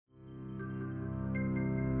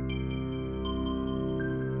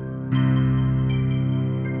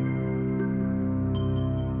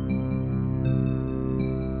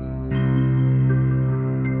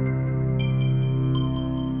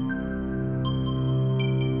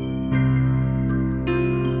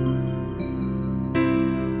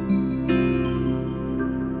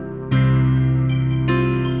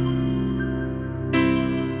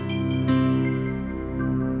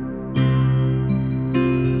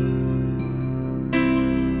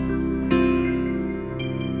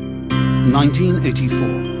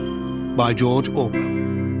1984 by George Orwell.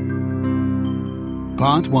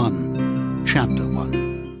 Part 1, Chapter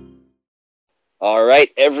 1. All right,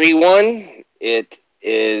 everyone. It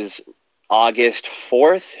is August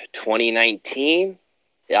 4th, 2019.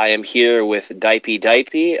 I am here with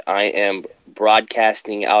Dipey. I am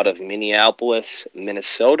broadcasting out of Minneapolis,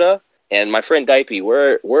 Minnesota. And my friend Dipey,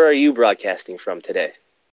 where are you broadcasting from today?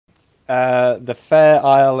 The Fair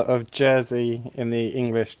Isle of Jersey in the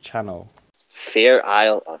English Channel. Fair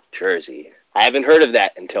Isle of Jersey. I haven't heard of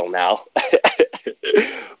that until now.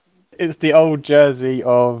 It's the old Jersey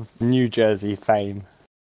of New Jersey fame.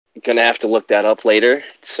 Gonna have to look that up later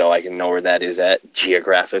so I can know where that is at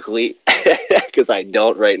geographically, because I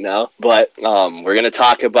don't right now. But we're gonna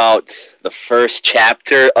talk about the first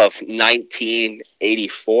chapter of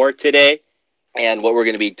 1984 today, and what we're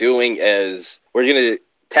gonna be doing is we're gonna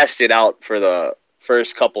test it out for the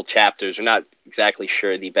first couple chapters. We're not exactly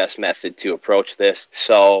sure the best method to approach this,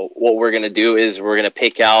 so what we're gonna do is we're gonna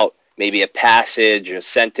pick out maybe a passage, a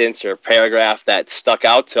sentence, or a paragraph that stuck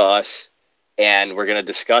out to us, and we're going to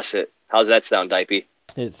discuss it. How's that sound, Dipey?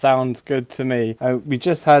 It sounds good to me. We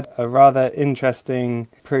just had a rather interesting,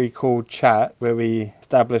 pretty cool chat where we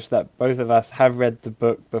established that both of us have read the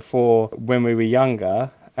book before when we were younger,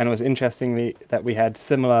 and it was interesting that we had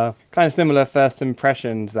similar first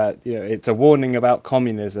impressions, that it's a warning about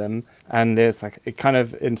communism, and there's it kind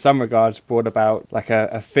of in some regards brought about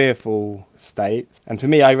a fearful state. And for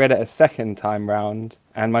me, I read it a second time round,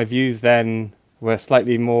 and my views then were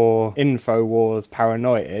slightly more InfoWars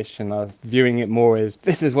paranoid-ish, and I was viewing it more as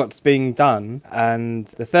this is what's being done. And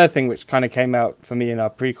the third thing which kind of came out for me in our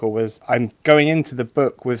prequel was I'm going into the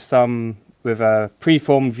book with a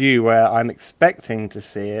preformed view where I'm expecting to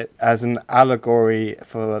see it as an allegory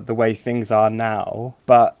for the way things are now,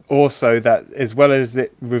 but also that as well as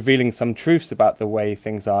it revealing some truths about the way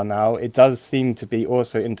things are now, it does seem to be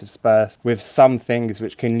also interspersed with some things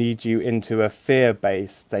which can lead you into a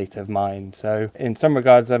fear-based state of mind. So in some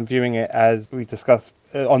regards, I'm viewing it as we discussed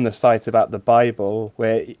on the site about the Bible,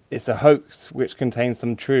 where it's a hoax which contains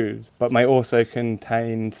some truths, but may also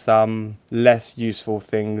contain some less useful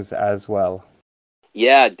things as well.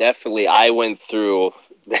 Yeah, definitely. I went through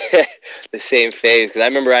the same phase, because I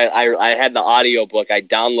remember I had the audiobook. I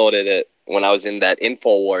downloaded it when I was in that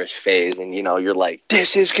InfoWars phase, and you're like,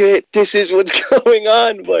 this is good, this is what's going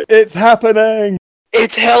on, but it's happening!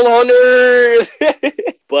 It's hell on earth!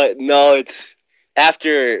 But no, it's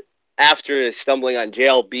after stumbling on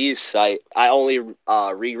JLB's site, I only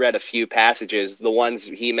reread a few passages, the ones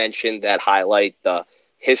he mentioned that highlight the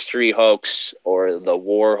history hoax or the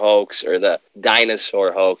war hoax or the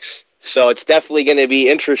dinosaur hoax. So it's definitely going to be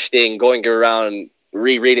interesting going around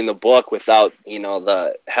rereading the book without,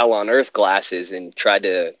 the hell on earth glasses, and try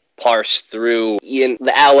to parse through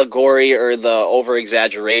the allegory or the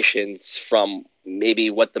over-exaggerations from maybe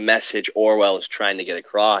what the message Orwell is trying to get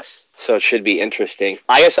across. So it should be interesting.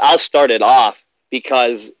 I guess I'll start it off,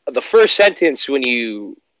 because the first sentence when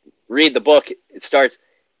you read the book, it starts,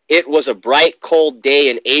 "It was a bright, cold day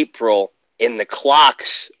in April, and the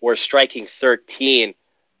clocks were striking 13.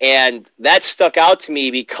 And that stuck out to me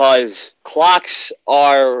because clocks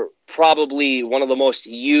are probably one of the most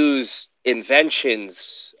used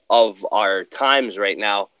inventions of our times right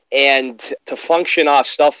now. And to function off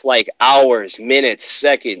stuff like hours, minutes,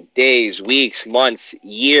 seconds, days, weeks, months,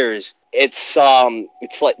 years, it's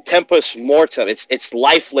like tempus mortem. It's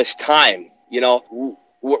lifeless time.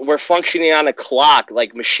 We're functioning on a clock,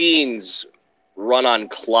 like machines run on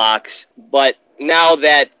clocks. But now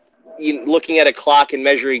that looking at a clock and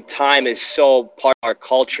measuring time is so part of our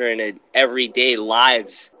culture and in everyday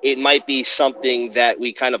lives, it might be something that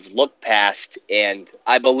we kind of look past. And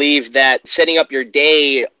I believe that setting up your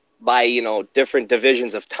day by, different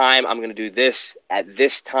divisions of time. I'm going to do this at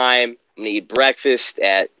this time. I'm going to eat breakfast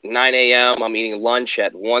at 9 a.m. I'm eating lunch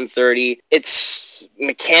at 1:30. It's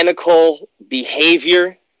mechanical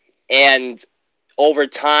behavior, and over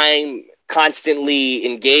time, constantly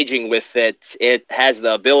engaging with it, it has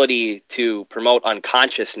the ability to promote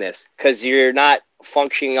unconsciousness, because you're not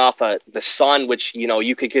functioning off the sun, which,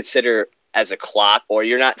 you could consider as a clock, or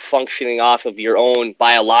you're not functioning off of your own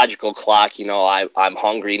biological clock. I'm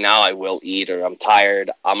hungry now, I will eat, or I'm tired,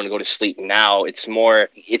 I'm going to go to sleep now. It's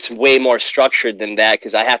way more structured than that,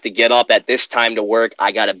 because I have to get up at this time to work.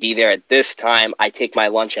 I got to be there at this time. I take my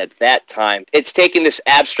lunch at that time. It's taken this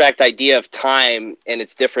abstract idea of time and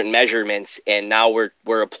its different measurements, and now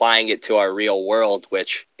we're applying it to our real world,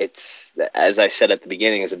 which it's, as I said at the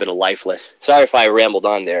beginning, is a bit of lifeless. Sorry if I rambled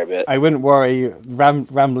on there a bit. I wouldn't worry.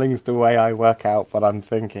 Rambling's the way I work out what I'm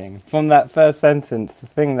thinking. From that first sentence, the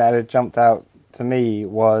thing that had jumped out to me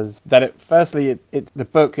was that the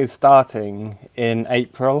book is starting in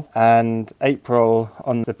April, and April,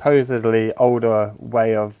 on supposedly older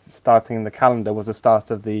way of starting the calendar, was the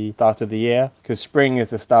start of the year, because spring is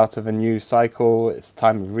the start of a new cycle. It's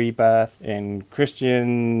time of rebirth. In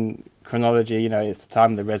Christian chronology, it's the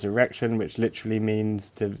time of the resurrection, which literally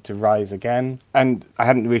means to rise again. And I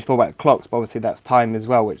hadn't really thought about clocks, but obviously that's time as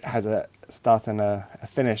well, which has a start and a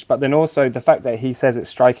finish. But then also the fact that he says it's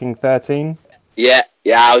striking 13. Yeah,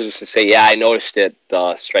 I was just to say, I noticed it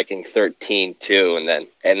striking 13 too, and then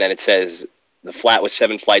it says the flat was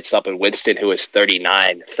 7 flights up, and Winston, who was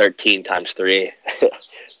 39, 13 times 3.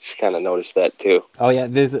 Just kind of noticed that too. Oh yeah,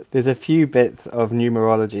 there's a few bits of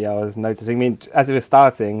numerology I was noticing. I mean, as it was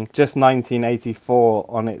starting, just 1984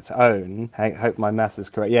 on its own, I hope my maths is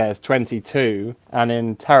correct, it's 22, and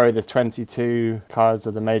in tarot the 22 cards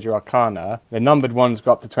are the major arcana. The numbered ones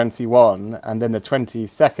go up to 21, and then the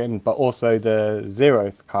 22nd, but also the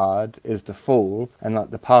 0th card is the Fool, and like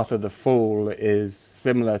the path of the Fool is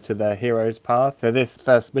similar to the hero's path. So this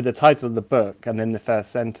first, with the title of the book and then the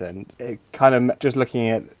first sentence, it kind of, just looking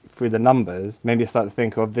at through the numbers, maybe start to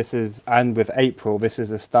think of and with April, this is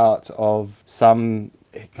the start of some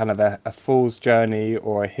kind of a fool's journey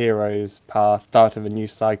or a hero's path, start of a new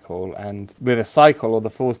cycle. And with a cycle or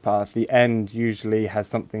the fool's path, the end usually has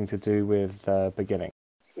something to do with the beginning.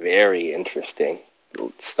 Very interesting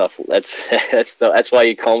stuff. That's why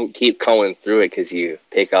you keep going through it, because you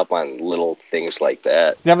pick up on little things like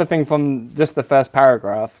that. The other thing from just the first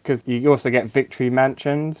paragraph, because you also get victory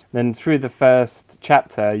mansions, then through the first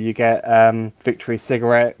chapter you get victory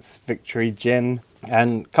cigarettes, victory gin.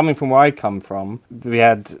 And coming from where I come from, we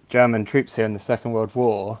had German troops here in the Second World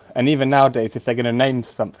War, and even nowadays if they're going to name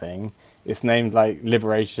something, it's named like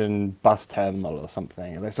Liberation Bus Terminal or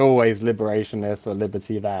something. And it's always Liberation this or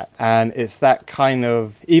Liberty that. And it's that kind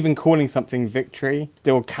of, even calling something victory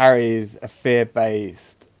still carries a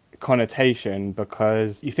fear-based connotation,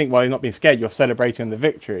 because you think, well, you're not being scared, you're celebrating the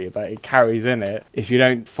victory, but it carries in it, if you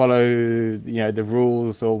don't follow the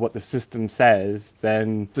rules or what the system says,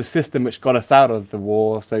 then the system which got us out of the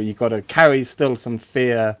war, so you've got to carry still some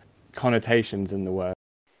fear connotations in the word.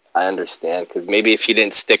 I understand, because maybe if you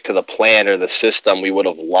didn't stick to the plan or the system, we would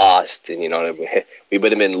have lost, and we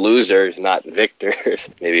would have been losers, not victors.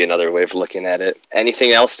 Maybe another way of looking at it.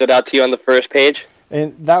 Anything else stood out to you on the first page?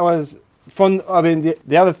 And that was fun. I mean,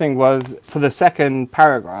 the other thing was for the second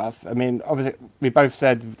paragraph. I mean, obviously, we both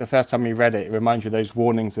said the first time we read it, it reminds you of those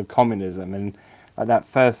warnings of communism, and that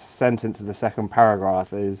first sentence of the second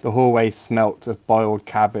paragraph is, the hallway smelt of boiled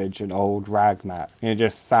cabbage and old rag mat. And it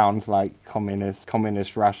just sounds like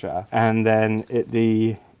communist Russia. And then at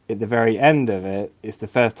the very end of it, it's the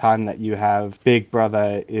first time that you have Big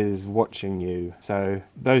Brother is watching you. So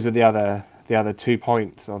those are the other 2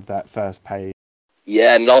 points of that first page.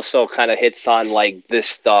 Yeah, and it also kind of hits on like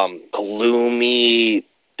this gloomy,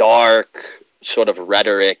 dark sort of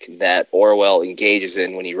rhetoric that Orwell engages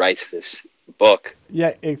in when he writes this book.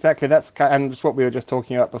 Yeah, exactly. That's what we were just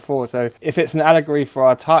talking about before. So if it's an allegory for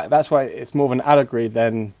our time, that's why it's more of an allegory.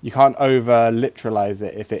 Then you can't over literalize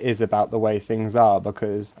it if it is about the way things are,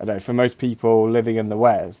 because I don't know, for most people living in the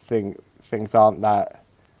West, things aren't that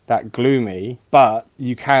gloomy, but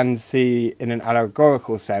you can see in an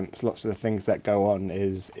allegorical sense lots of the things that go on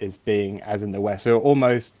is being as in the West. So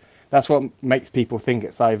almost that's what makes people think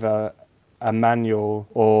it's either a manual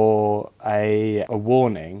or a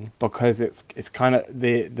warning, because it's kind of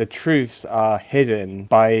the truths are hidden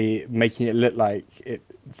by making it look like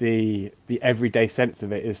the everyday sense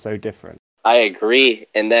of it is so different. I agree.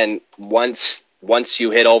 And then once you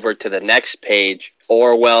hit over to the next page,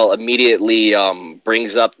 Orwell immediately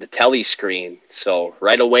brings up the telescreen. So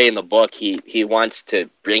right away in the book, he wants to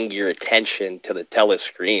bring your attention to the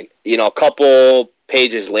telescreen. A couple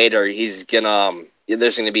pages later, there's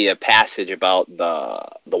going to be a passage about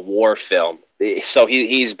the war film. So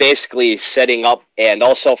he's basically setting up, and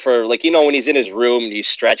also for when he's in his room, he's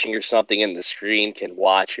stretching or something, and the screen can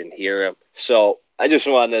watch and hear him. So I just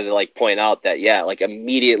wanted to point out that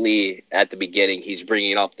immediately at the beginning he's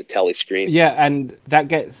bringing up the telescreen. Yeah, and that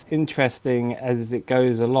gets interesting as it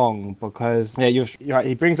goes along, because you're right,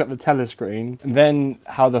 he brings up the telescreen, and then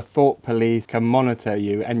how the thought police can monitor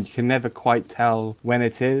you, and you can never quite tell when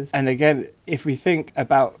it is. And again, if we think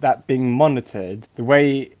about that being monitored, the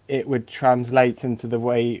way it would translate into the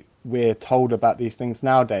way we're told about these things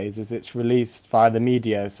nowadays is it's released via the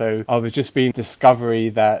media. So there's just been discovery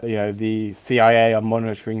that the CIA are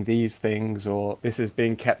monitoring these things, or this is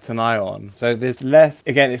being kept an eye on. So there's less,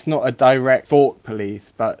 again, it's not a direct thought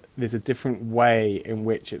police, but there's a different way in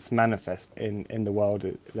which it's manifest in the world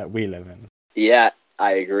that we live in. Yeah,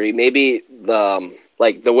 I agree. Maybe the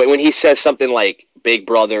way when he says something like Big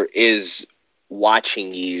Brother is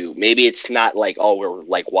watching you, maybe it's not like, oh, we're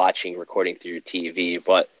like watching, recording through your TV,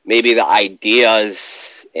 but maybe the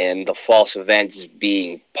ideas and the false events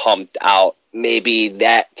being pumped out, maybe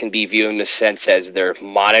that can be viewed in a sense as they're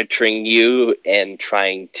monitoring you and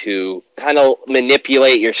trying to kind of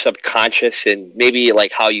manipulate your subconscious and maybe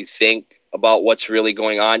like how you think about what's really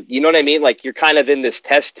going on. You know what I mean? Like you're kind of in this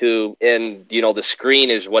test tube and, you know, the screen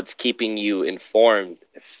is what's keeping you informed,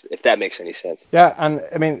 if that makes any sense. Yeah, and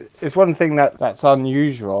I mean, it's one thing that's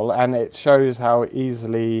unusual, and it shows how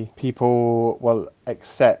easily people will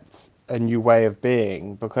accept a new way of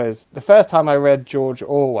being. Because the first time I read George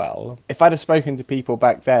Orwell, if I'd have spoken to people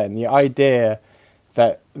back then, the idea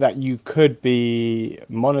that you could be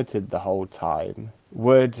monitored the whole time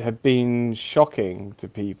would have been shocking to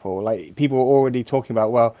people. Like, people were already talking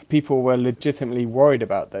about, well, people were legitimately worried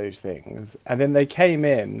about those things, and then they came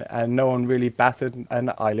in and no one really batted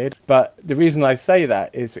an eyelid. But the reason I say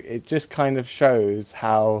that is it just kind of shows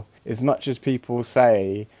how, as much as people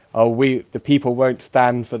say, oh, the people won't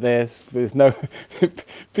stand for this, there's no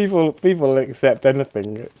people accept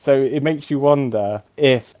anything. So it makes you wonder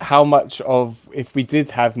if we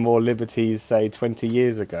did have more liberties, say 20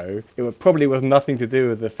 years ago, probably was nothing to do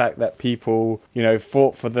with the fact that people, you know,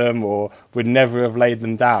 fought for them or would never have laid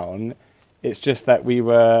them down. It's just that we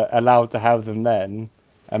were allowed to have them then,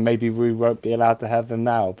 and maybe we won't be allowed to have them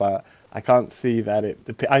now. But I can't see that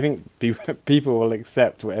I think people will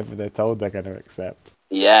accept whatever they're told they're going to accept.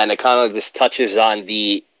 Yeah, and it kind of just touches on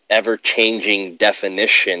the ever-changing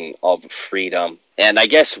definition of freedom. And I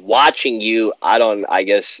guess watching you, I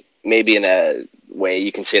guess maybe in a way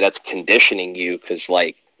you can say that's conditioning you, because,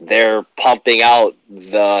 like, they're pumping out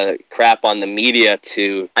the crap on the media at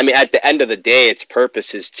the end of the day, its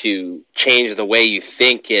purpose is to change the way you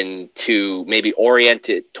think and to maybe orient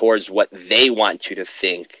it towards what they want you to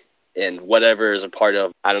think and whatever is a part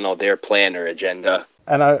of, I don't know, their plan or agenda.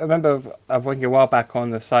 And I remember a while back on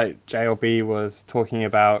the site, JLB was talking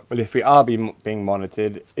about, well, if we are being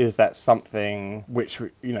monitored, is that something which,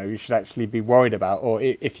 you know, you should actually be worried about? Or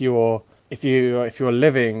if you're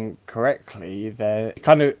living correctly, then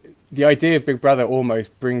kind of the idea of Big Brother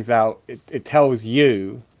almost brings out, it tells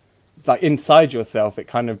you, like inside yourself, it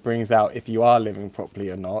kind of brings out if you are living properly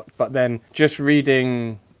or not. But then just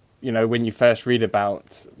reading, you know, when you first read about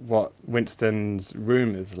what Winston's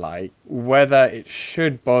room is like, whether it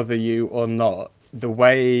should bother you or not, the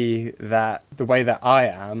way that I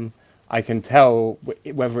am, I can tell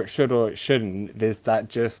whether it should or it shouldn't. There's that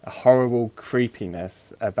just horrible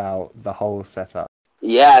creepiness about the whole setup.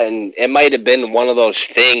 Yeah, and it might have been one of those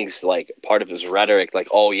things, like part of his rhetoric, like,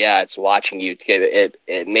 oh yeah, it's watching you.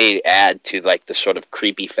 It may add to like the sort of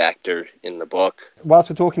creepy factor in the book. Whilst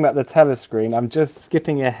we're talking about the telescreen, I'm just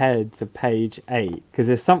skipping ahead to page 8, because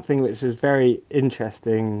there's something which is very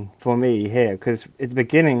interesting for me here, because at the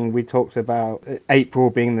beginning we talked about April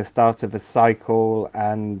being the start of a cycle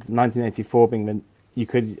and 1984 being you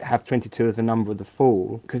could have 22 as the number of the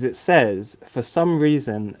Fool, because it says, for some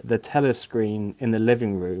reason, the telescreen in the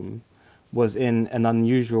living room was in an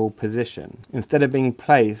unusual position. Instead of being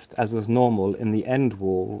placed, as was normal, in the end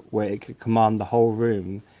wall where it could command the whole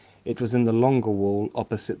room, it was in the longer wall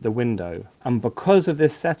opposite the window. And because of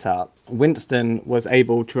this setup, Winston was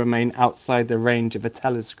able to remain outside the range of a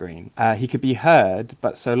telescreen. He could be heard,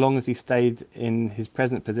 but so long as he stayed in his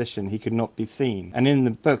present position, he could not be seen. And in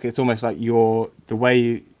the book, it's almost like the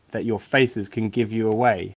way that your faces can give you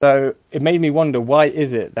away. So it made me wonder, why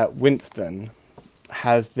is it that Winston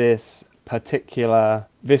has this particular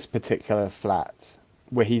flat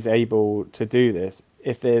where he's able to do this?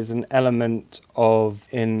 If there's an element of,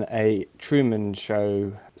 in a Truman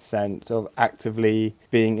Show sense, of actively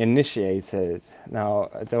being initiated. Now,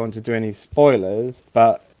 I don't want to do any spoilers,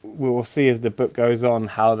 but we will see as the book goes on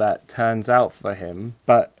how that turns out for him.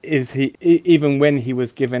 But is he, even when he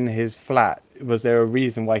was given his flat, was there a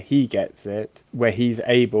reason why he gets it, where he's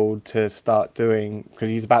able to start doing, because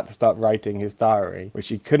he's about to start writing his diary, which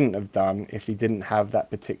he couldn't have done if he didn't have that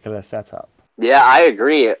particular setup? Yeah, I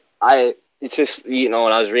agree. It's just, you know,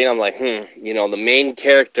 when I was reading, I'm like, you know, the main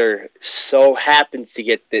character so happens to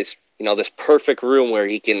get this, you know, this perfect room where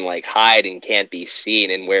he can, like, hide and can't be seen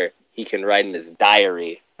and where he can write in his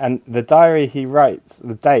diary. And the diary he writes,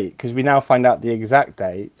 the date, because we now find out the exact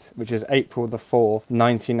date, which is April the 4th,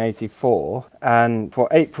 1984. And for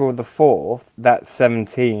April the 4th, that's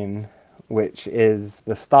 17, which is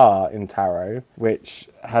the star in tarot, which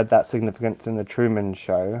had that significance in the Truman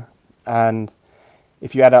Show. And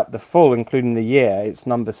if you add up the full, including the year, it's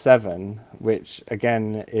number 7, which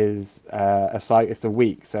again is it's the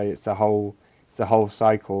week, so it's the whole It's a whole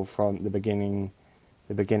cycle from the beginning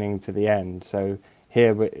to the end. So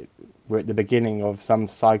here we're at the beginning of some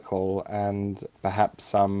cycle and perhaps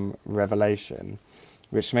some revelation,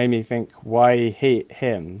 which made me think, why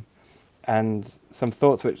him? And some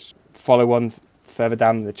thoughts which follow on further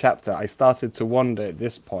down in the chapter, I started to wonder at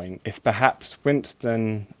this point if perhaps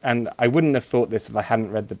Winston, and I wouldn't have thought this if I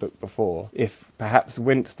hadn't read the book before, if perhaps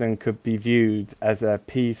Winston could be viewed as a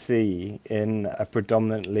PC in a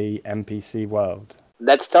predominantly NPC world.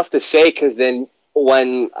 That's tough to say, because then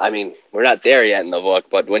we're not there yet in the book,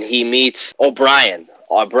 but when he meets O'Brien,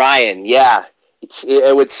 yeah,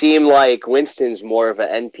 it would seem like Winston's more of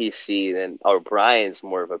an NPC than O'Brien's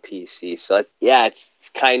more of a PC. So yeah, it's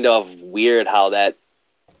kind of weird how that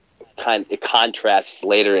it contrasts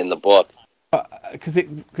later in the book.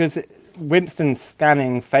 Because Winston's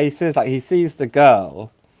scanning faces, like he sees the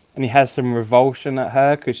girl, and he has some revulsion at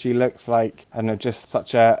her because she looks like, I don't know, just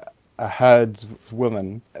such a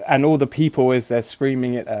herdswoman, and all the people as they're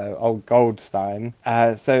screaming at old Goldstein.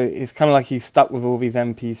 So it's kind of like he's stuck with all these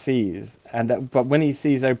NPCs. But when he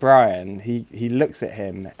sees O'Brien, he looks at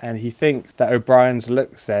him and he thinks that O'Brien's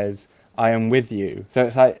look says, "I am with you." So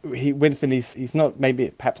it's like Winston. He's not,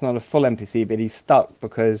 perhaps not a full NPC, but he's stuck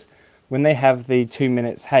because when they have the 2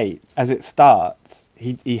 minutes hate, as it starts,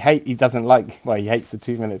 he doesn't like. Well, he hates the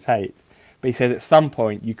 2 minutes hate. But he says at some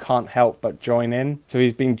point you can't help but join in. So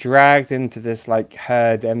he's being dragged into this like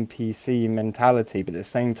herd NPC mentality, but at the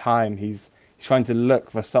same time he's trying to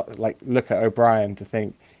look at O'Brien to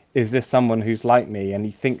think, is this someone who's like me? And he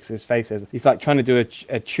thinks his face is. He's like trying to do a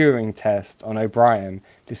Turing test on O'Brien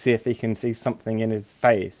to see if he can see something in his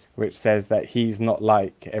face which says that he's not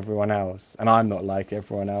like everyone else, and I'm not like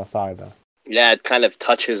everyone else either. Yeah, it kind of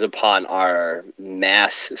touches upon our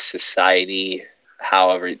mass society.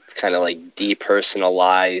 However, it's kind of like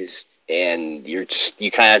depersonalized, and you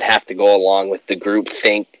kind of have to go along with the group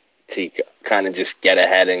think to kind of just get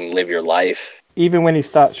ahead and live your life. Even when he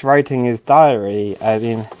starts writing his diary, I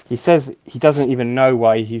mean, he says he doesn't even know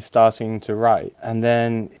why he's starting to write, and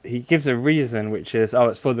then he gives a reason, which is,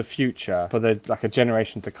 it's for the future, for a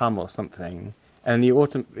generation to come or something. And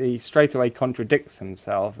he straight away contradicts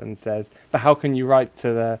himself and says, but how can you write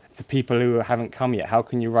to the people who haven't come yet? How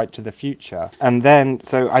can you write to the future? And then,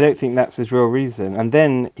 so I don't think that's his real reason. And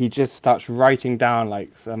then he just starts writing down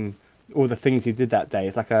all the things he did that day.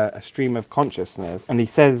 It's like a stream of consciousness. And he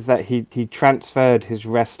says that he transferred his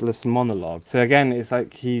restless monologue. So again, it's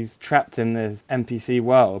like he's trapped in this NPC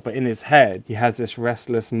world, but in his head, he has this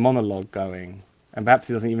restless monologue going. And perhaps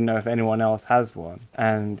he doesn't even know if anyone else has one.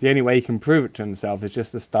 And the only way he can prove it to himself is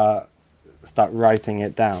just to start writing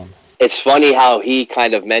it down. It's funny how he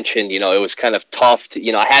kind of mentioned, it was kind of tough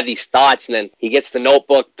to, I had these thoughts, and then he gets the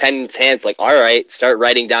notebook, pen in his hands, like, all right, start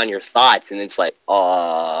writing down your thoughts. And it's like,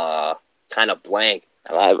 kind of blank.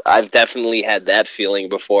 I've definitely had that feeling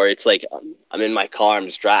before. It's like I'm in my car, I'm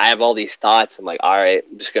just driving. I have all these thoughts. I'm like, all right,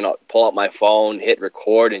 I'm just going to pull up my phone, hit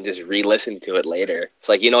record, and just re-listen to it later. It's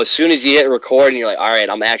like, as soon as you hit record and you're like, all right,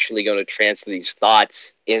 I'm actually going to transfer these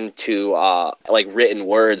thoughts into written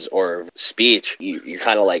words or speech, you're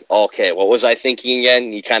kind of like, okay, what was I thinking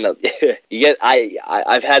again? You kind of,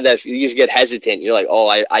 I've had that, you just get hesitant. You're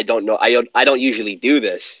like, I don't know. I don't usually do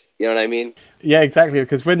this. You know what I mean? Yeah, exactly.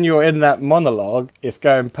 Because when you're in that monologue, it's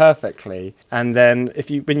going perfectly, and then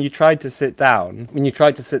when you try to sit down,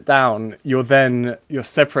 you're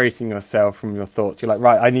separating yourself from your thoughts. You're like,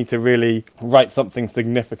 right, I need to really write something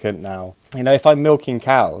significant now. If I'm milking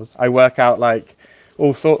cows, I work out like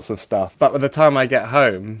all sorts of stuff, but by the time I get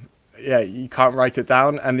home, you can't write it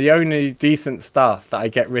down. And the only decent stuff that I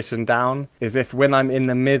get written down is if when I'm in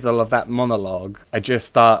the middle of that monologue, I just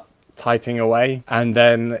start typing away, and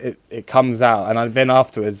then it comes out, and then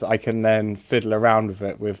afterwards I can then fiddle around with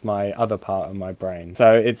it with my other part of my brain.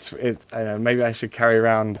 So it's maybe I should carry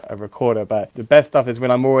around a recorder, but the best stuff is when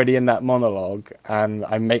I'm already in that monologue and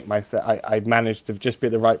I manage to just be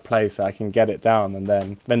at the right place so I can get it down, and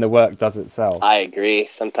then the work does itself. I agree.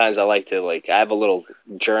 Sometimes I like to I have a little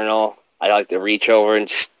journal. I like to reach over and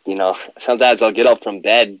sometimes I'll get up from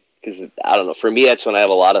bed. Because, I don't know, for me, that's when I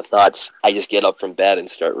have a lot of thoughts. I just get up from bed and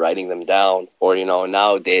start writing them down. Or,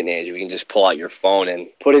 now, day and age, we can just pull out your phone and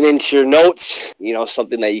put it into your notes,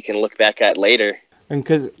 something that you can look back at later. And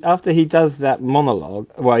because after he does that monologue,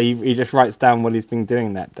 he just writes down what he's been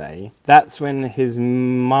doing that day, that's when his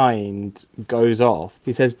mind goes off.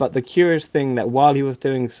 He says, but the curious thing that while he was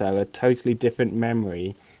doing so, a totally different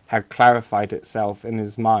memory had clarified itself in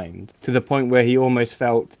his mind to the point where he almost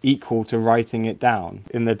felt equal to writing it down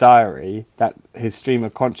in the diary, that his stream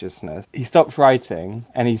of consciousness. He stopped writing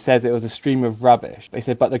and he says it was a stream of rubbish. They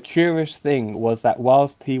said, but the curious thing was that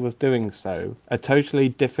whilst he was doing so, a totally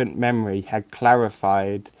different memory had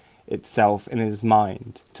clarified itself in his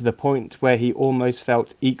mind to the point where he almost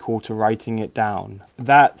felt equal to writing it down.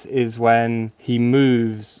 That is when he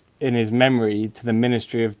moves in his memory to the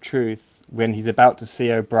Ministry of Truth, when he's about to see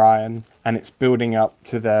O'Brien, and it's building up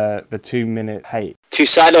to the 2-minute hate. To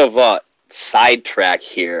side of sidetrack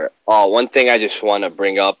here, one thing I just want to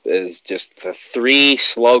bring up is just the 3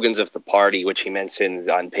 slogans of the party, which he mentions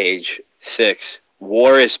on page 6.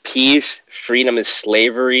 War is peace, freedom is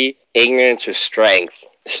slavery, ignorance is strength.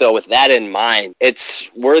 So with that in mind, it's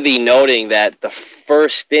worthy noting that the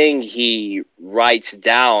first thing he writes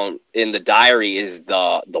down in the diary is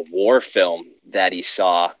the war film that he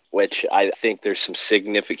saw, which I think there's some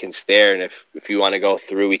significance there. And if you want to go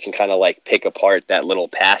through, we can kind of like pick apart that little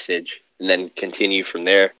passage and then continue from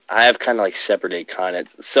there. I have kind of like separated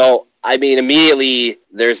comments. So, I mean, immediately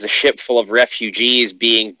there's the ship full of refugees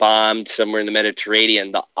being bombed somewhere in the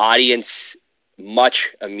Mediterranean. The audience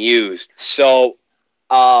much amused. So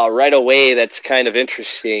right away, that's kind of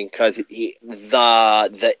interesting because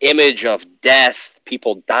the image of death,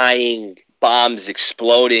 people dying, bombs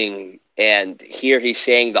exploding, and here he's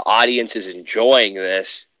saying the audience is enjoying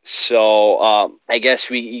this. So I guess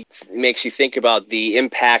it makes you think about the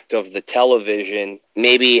impact of the television,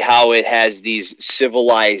 maybe how it has these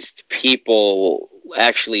civilized people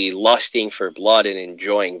actually lusting for blood and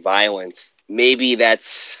enjoying violence. Maybe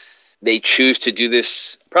they choose to do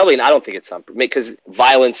this. Probably, I don't think it's because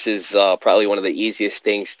violence is probably one of the easiest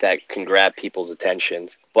things that can grab people's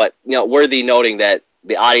attentions. But worthy noting that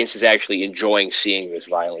the audience is actually enjoying seeing this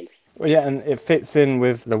violence. Well, yeah, and it fits in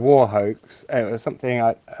with the war hoax. It was something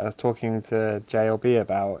I was talking to JLB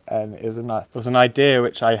about, and it was an idea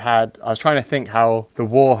which I had. I was trying to think how the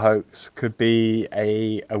war hoax could be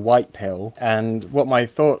a white pill, and what my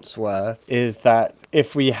thoughts were is that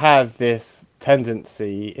if we have this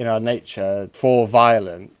tendency in our nature for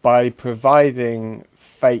violence, by providing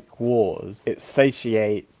fake wars, it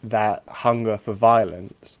satiates that hunger for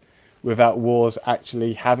violence without wars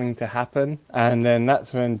actually having to happen. And then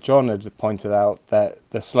that's when John had pointed out that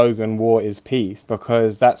the slogan war is peace,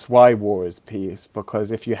 because that's why war is peace, because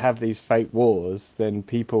if you have these fake wars, then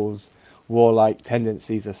people's warlike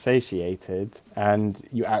tendencies are satiated and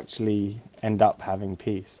you actually end up having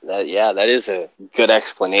peace. That is a good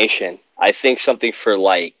explanation. I think something for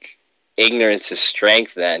like ignorance is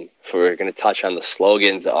strength. Then, if we're going to touch on the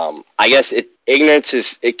slogans, I guess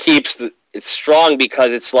it's strong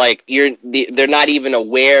because it's like they're not even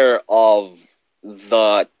aware of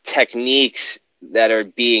the techniques that are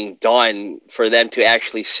being done for them to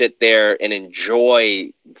actually sit there and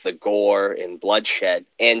enjoy the gore and bloodshed,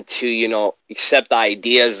 and to accept the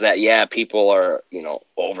ideas that people are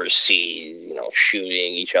overseas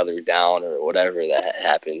shooting each other down or whatever that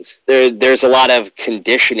happens. There's a lot of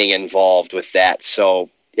conditioning involved with that. So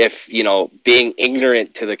if being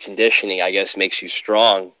ignorant to the conditioning, I guess, makes you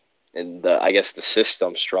strong, and I guess the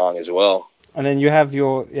system strong as well. And then you have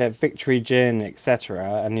your victory gin,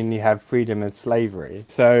 etc., and then you have freedom and slavery.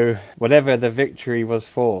 So whatever the victory was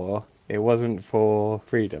for, it wasn't for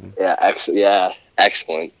freedom.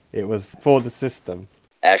 Excellent. It was for the system.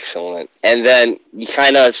 Excellent. And then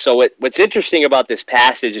what's interesting about this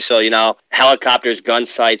passage is, helicopters, gun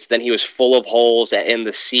sights, then he was full of holes, and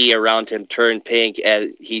the sea around him turned pink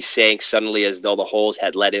as he sank suddenly as though the holes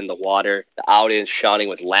had let in the water, the audience shouting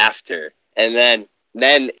with laughter. And then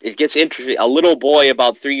it gets interesting. A little boy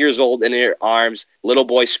about 3 years old in her arms, little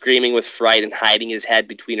boy screaming with fright and hiding his head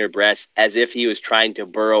between her breasts as if he was trying to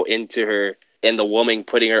burrow into her, and the woman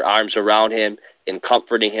putting her arms around him and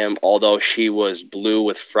comforting him, although she was blue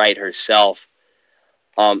with fright herself.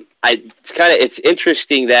 It's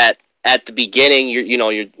interesting that at the beginning,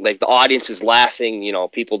 you're like the audience is laughing,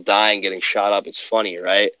 people dying, getting shot up. It's funny,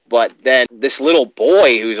 right? But then this little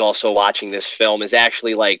boy who's also watching this film is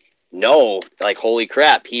actually like, no, like, holy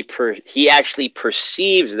crap, he actually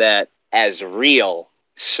perceives that as real.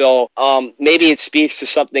 So maybe it speaks to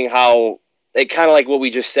something how it kind of like what we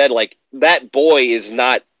just said, like that boy is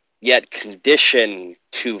not yet conditioned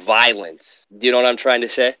to violence. Do you know what I'm trying to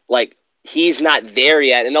say? Like, he's not there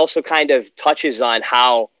yet, and also kind of touches on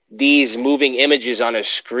how these moving images on a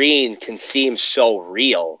screen can seem so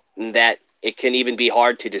real, and that it can even be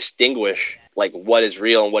hard to distinguish like what is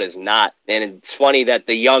real and what is not. And it's funny that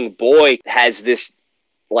the young boy has this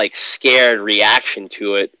like scared reaction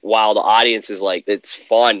to it, while the audience is like, it's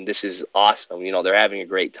fun, this is awesome, they're having a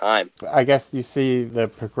great time. I guess you see the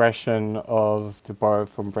progression of, to borrow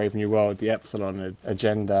from Brave New World, the Epsilon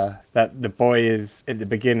agenda, that the boy is at the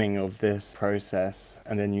beginning of this process,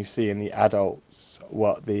 and then you see in the adults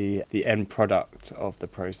what the end product of the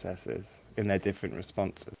process is in their different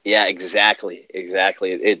responses. Yeah, exactly.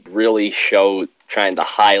 It really showed, trying to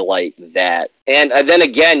highlight that. And then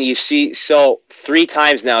again, you see, so 3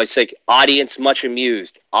 times now, it's like audience much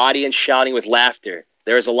amused, audience shouting with laughter.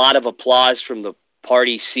 There's a lot of applause from the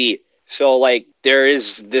party seat. So, like, there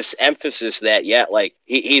is this emphasis that, yeah, like,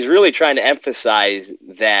 he's really trying to emphasize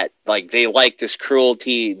that, like, they like this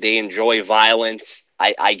cruelty, they enjoy violence.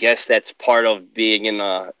 I guess that's part of being in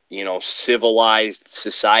a, civilized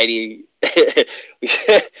society.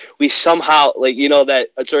 we somehow, like, that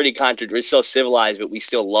it's already contradictory. We're so civilized, but we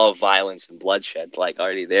still love violence and bloodshed, like,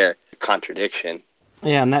 already there. Contradiction.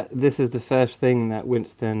 Yeah, and this is the first thing that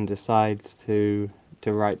Winston decides to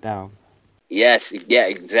write down. Yes, yeah,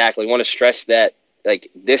 exactly. I want to stress that, like,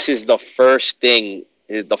 this is the first thing,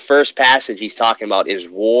 the first passage he's talking about is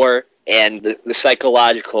war and the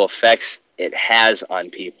psychological effects it has on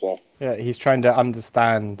people. Yeah, he's trying to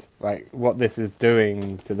understand, like, what this is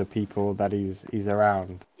doing to the people that he's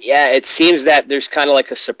around. Yeah, it seems that there's kind of like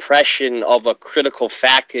a suppression of a critical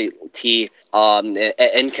faculty,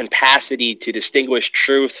 incapacity to distinguish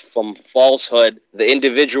truth from falsehood, the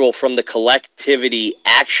individual from the collectivity,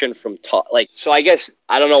 action from like. So I guess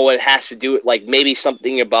I don't know what it has to do with, like, maybe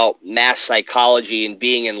something about mass psychology and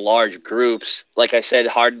being in large groups. Like I said,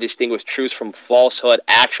 hard to distinguish truth from falsehood,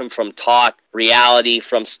 action from talk, reality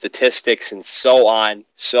from statistics, and so on.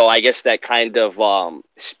 So I guess that kind of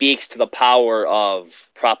speaks to the power of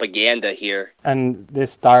propaganda here. And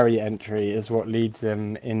this diary entry is what leads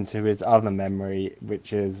him into his other memory,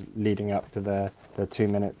 which is leading up to the 2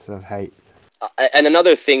 minutes of hate. And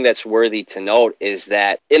another thing that's worthy to note is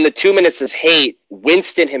that in the 2 minutes of hate,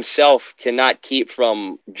 Winston himself cannot keep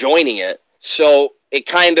from joining it. So it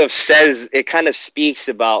kind of speaks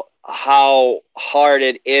about how hard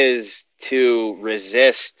it is to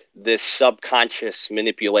resist this subconscious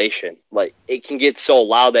manipulation. Like, it can get so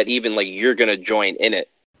loud that even, like, you're going to join in it.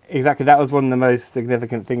 Exactly, that was one of the most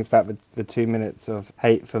significant things about the 2 minutes of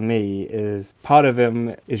hate for me. Is part of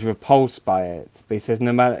him is repulsed by it, but he says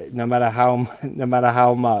no matter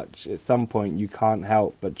how much, at some point you can't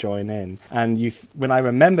help but join in. And when I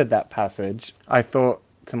remembered that passage, I thought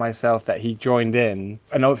to myself that he joined in,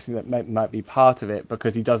 and obviously that might be part of it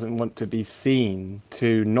because he doesn't want to be seen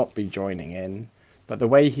to not be joining in. But the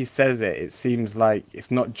way he says it, it seems like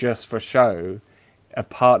it's not just for show. A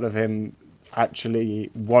part of him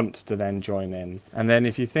actually wants to then join in. And then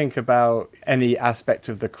if you think about any aspect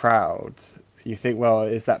of the crowd, you think, well,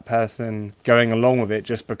 is that person going along with it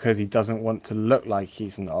just because he doesn't want to look like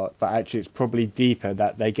he's not? But actually it's probably deeper,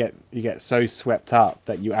 that you get so swept up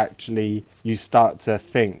that you start to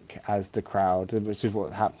think as the crowd, which is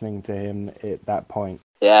what's happening to him at that point.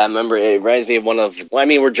 Yeah, I remember it reminds me of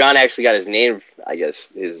where John actually got his name, I guess,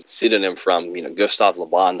 his pseudonym from, Gustave Le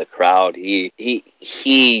Bon, the crowd.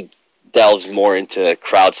 He delves more into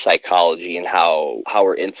crowd psychology and how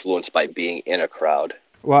we're influenced by being in a crowd.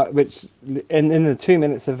 Well, which in the 2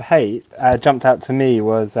 minutes of hate jumped out to me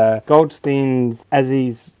was Goldstein's, as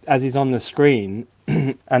he's on the screen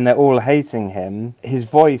and they're all hating him, his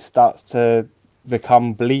voice starts to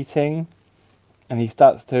become bleating and he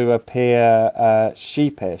starts to appear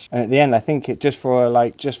sheepish. And at the end, I think it just for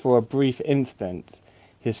a brief instant,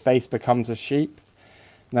 his face becomes a sheep.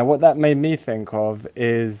 Now, what that made me think of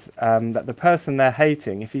is that the person they're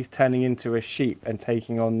hating, if he's turning into a sheep and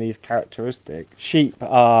taking on these characteristics, sheep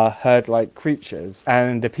are herd-like creatures,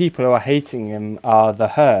 and the people who are hating him are the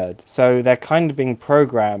herd. So they're kind of being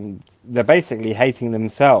programmed, they're basically hating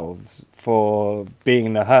themselves for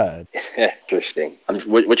being the herd. Interesting.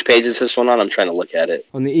 Which page is this one on? I'm trying to look at it.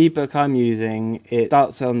 On the ebook I'm using, it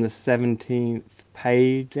starts on the 17th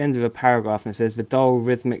page, end of a paragraph, and it says the dull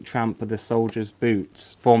rhythmic tramp of the soldier's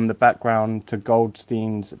boots form the background to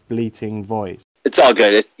Goldstein's bleating voice. It's all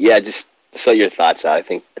good. Just sort your thoughts out. I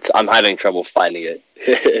think I'm having trouble finding it.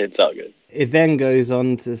 It's all good. It then goes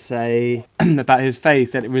on to say about his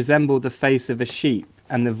face that it resembled the face of a sheep,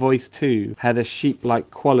 and the voice too had a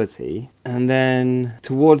sheep-like quality. And then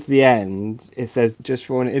towards the end, it says, just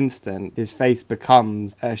for an instant, his face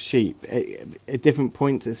becomes a sheep. At different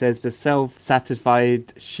points, it says, the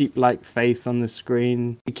self-satisfied sheep-like face on the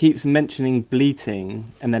screen. He keeps mentioning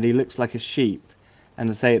bleating and that he looks like a sheep. And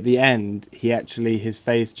to say at the end, his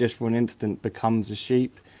face just for an instant becomes a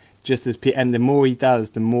sheep. just as and the more he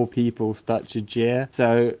does, the more people start to jeer.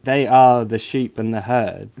 So they are the sheep and the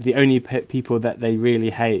herd. The only people that they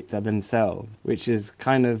really hate are themselves, which is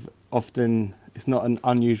kind of often, it's not an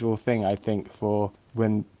unusual thing, I think, for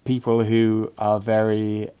when people who are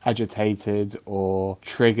very agitated or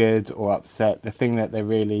triggered or upset, the thing that they're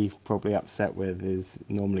really probably upset with is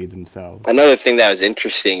normally themselves. Another thing that was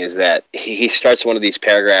interesting is that he starts one of these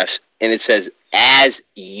paragraphs and it says, as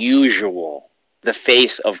usual, the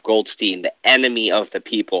face of Goldstein, the enemy of the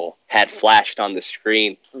people, had flashed on the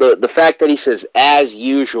screen. The fact that he says, as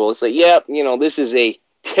usual, it's like, yeah, this is a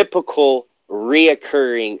typical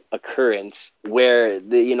reoccurring occurrence where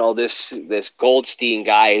this Goldstein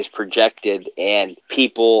guy is projected and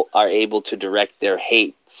people are able to direct their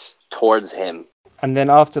hates towards him. And then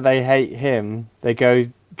after they hate him, they go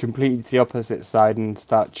completely to the opposite side and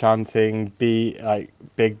start chanting, be like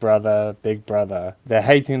Big Brother, Big Brother. They're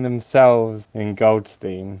hating themselves in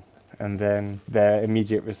Goldstein, and then their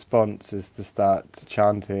immediate response is to start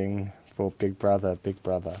chanting for Big Brother, Big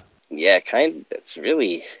Brother. Yeah, it's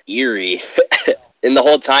really eerie. And the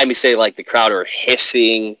whole time you say, like, the crowd are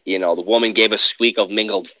hissing, the woman gave a squeak of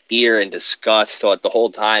mingled fear and disgust. So the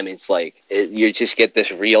whole time it's like, you just get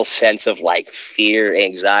this real sense of, like, fear,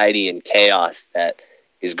 anxiety, and chaos that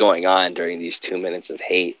is going on during these 2 minutes of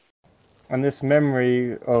hate. And this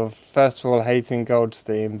memory of, first of all, hating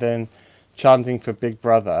Goldstein, then chanting for Big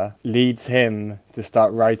Brother, leads him to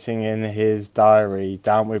start writing in his diary,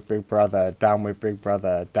 down with Big Brother, down with Big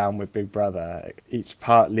Brother, down with Big Brother. Each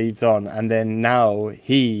part leads on, and then now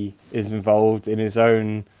he is involved in his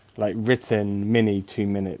own, like, written mini 2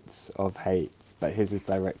 minutes of hate, but his is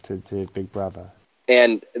directed to Big Brother.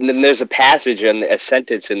 And then there's a passage and a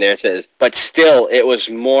sentence in there that says, but still it was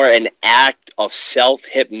more an act of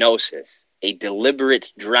self-hypnosis, a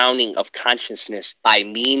deliberate drowning of consciousness by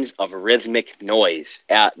means of rhythmic noise.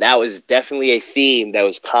 That was definitely a theme that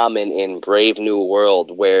was common in Brave New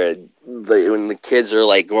World, where when the kids are,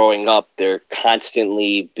 like, growing up, they're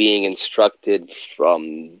constantly being instructed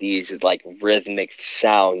from these, like, rhythmic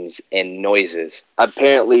sounds and noises.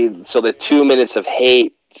 Apparently, so the 2 minutes of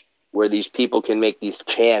hate, where these people can make these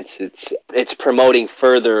chants, it's promoting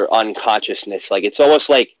further unconsciousness. Like, it's almost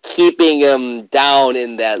like keeping them down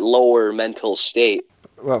in that lower mental state.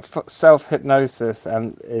 Well, self-hypnosis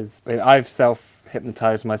I've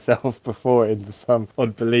self-hypnotized myself before into some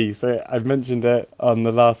odd beliefs. I've mentioned it on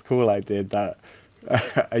the last call I did that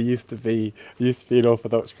I used to be an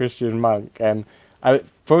Orthodox Christian monk, and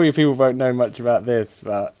probably people won't know much about this,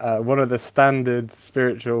 but one of the standard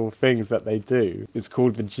spiritual things that they do is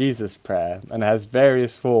called the Jesus Prayer, and it has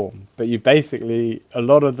various forms. But a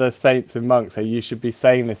lot of the saints and monks say you should be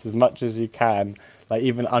saying this as much as you can, like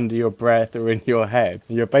even under your breath or in your head.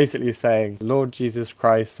 And you're basically saying, Lord Jesus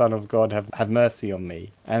Christ, Son of God, have mercy on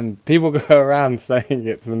me. And people go around saying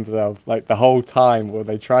it to themselves like the whole time, or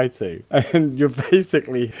they try to. And you're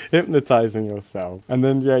basically hypnotizing yourself. And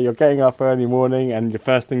then you're getting up early morning, and the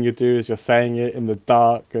first thing you do is you're saying it in the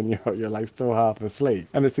dark, and you're like still half asleep.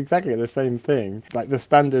 And it's exactly the same thing. Like, the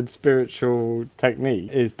standard spiritual technique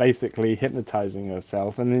is basically hypnotizing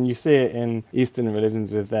yourself. And then you see it in Eastern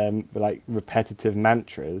religions with their like repetitive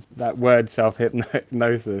mantras. That word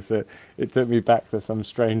self-hypnosis, it took me back to some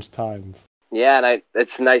strange times. Yeah, and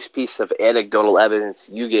it's a nice piece of anecdotal evidence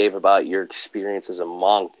you gave about your experience as a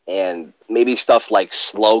monk. And maybe stuff like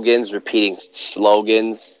slogans, repeating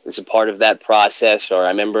slogans is a part of that process. Or I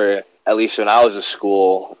remember, at least when I was at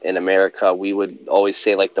school in America, we would always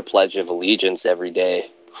say, like, the Pledge of Allegiance every day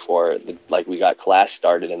before we got class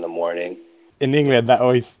started in the morning. In England, that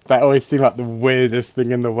always seemed like the weirdest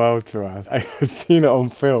thing in the world to us. I've seen it on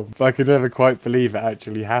film, but I could never quite believe it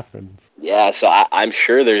actually happens. Yeah, so I'm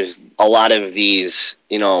sure there's a lot of these,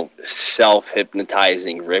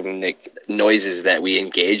 self-hypnotizing rhythmic noises that we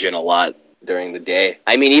engage in a lot during the day.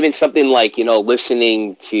 I mean, even something like,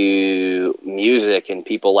 listening to music and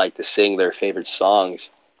people like to sing their favorite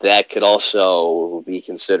songs, that could also be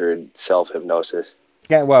considered self-hypnosis.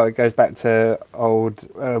 Yeah, well, it goes back to old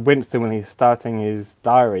Winston when he's starting his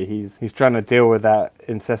diary. He's trying to deal with that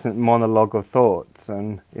incessant monologue of thoughts,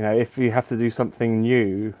 and if you have to do something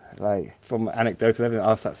new, like from anecdotal evidence,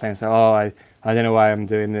 I'll start saying, I don't know why I'm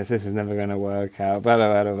doing this. This is never going to work out.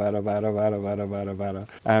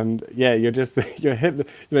 And yeah, you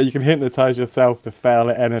can hypnotize yourself to fail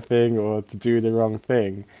at anything or to do the wrong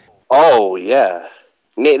thing. Oh yeah,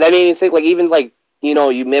 that made me think. Like, even like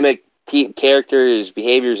you mimic characters'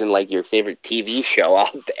 behaviors in like your favorite TV show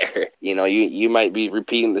out there. You know, you might be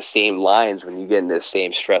repeating the same lines when you get in the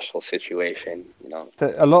same stressful situation. You know,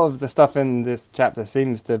 so a lot of the stuff in this chapter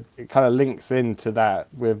seems to, it kind of links into that,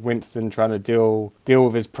 with Winston trying to deal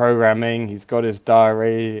with his programming. He's got his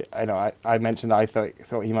diary. I know I mentioned that I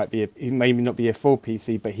thought he might be he may not be a full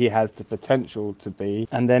PC, but he has the potential to be.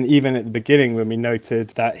 And then even at the beginning, when we noted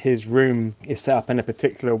that his room is set up in a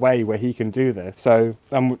particular way where he can do this, so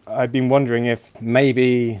I've been wondering if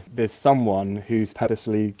maybe there's someone who's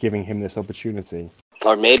purposely giving him this opportunity.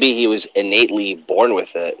 or maybe he was innately born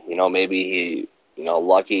with it. You know, maybe he, you know,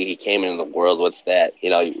 lucky he came into the world with that. You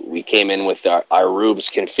know, we came in with our rooms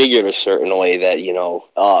configured a certain way that, you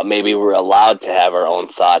know, maybe we're allowed to have our own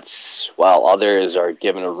thoughts while others are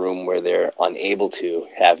given a room where they're unable to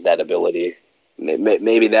have that ability.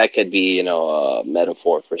 Maybe that could be, you know, a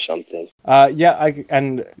metaphor for something.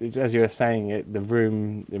 And as you were saying it, the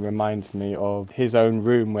room, it reminds me of his own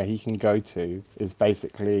room where he can go to is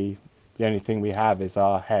basically the only thing we have is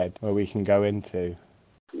our head where we can go into.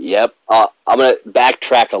 Yep. I'm going to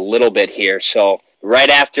backtrack a little bit here. So right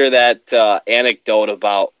after that anecdote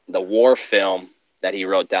about the war film that he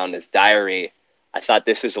wrote down in his diary, I thought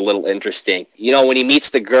this was a little interesting. You know, when he meets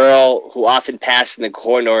the girl who often passed in the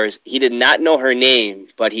corridors, he did not know her name,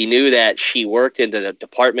 but he knew that she worked in the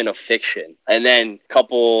Department of Fiction. And then a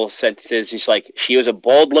couple sentences, he's like, she was a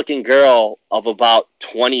bold-looking girl of about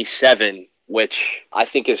 27, which I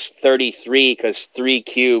think is 33 because 3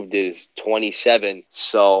 cubed is 27.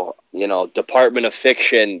 So, you know, Department of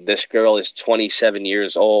Fiction, this girl is 27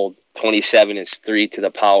 years old. 27 is 3 to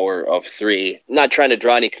the power of 3. I'm not trying to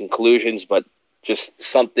draw any conclusions, but just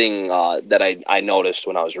something that I noticed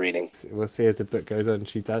when I was reading. We'll see as the book goes on.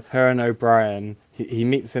 She does. Her and O'Brien, he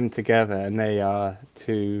meets them together, and they are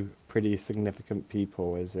two pretty significant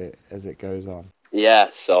people as it goes on. Yeah,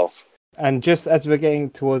 so... And just as we're getting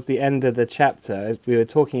towards the end of the chapter, as we were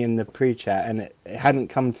talking in the pre-chat, and it hadn't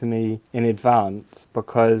come to me in advance,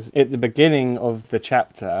 because at the beginning of the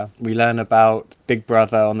chapter, we learn about Big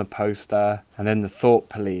Brother on the poster, and then the Thought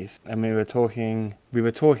Police. And we were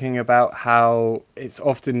talking about how it's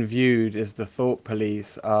often viewed as the Thought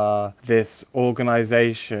Police are this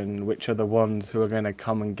organization which are the ones who are going to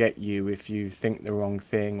come and get you if you think the wrong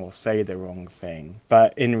thing or say the wrong thing.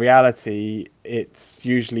 But in reality, it's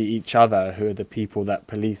usually each other who are the people that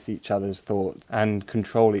police each other's thoughts and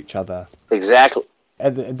control each other. Exactly.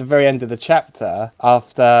 At the very end of the chapter,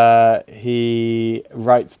 after he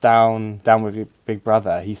writes down with Big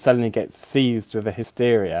Brother, he suddenly gets seized with a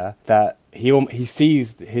hysteria that he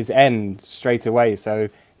sees his end straight away. So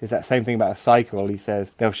it's that same thing about a cycle. He says,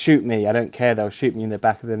 they'll shoot me, I don't care, they'll shoot me in the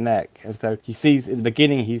back of the neck. And so he sees, at the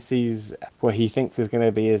beginning, he sees what he thinks is going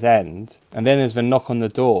to be his end. And then there's the knock on the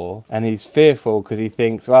door, and he's fearful because he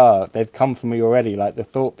thinks, well, they've come for me already, like the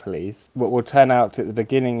Thought Police. What will turn out at the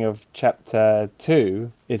beginning of chapter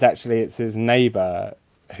 2 is actually it's his neighbour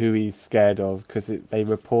who he's scared of because they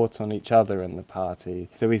report on each other in the party.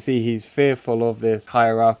 So we see he's fearful of this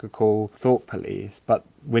hierarchical Thought Police, but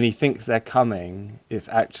when he thinks they're coming, it's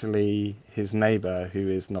actually his neighbour who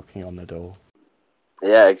is knocking on the door.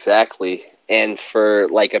 Yeah, exactly. And for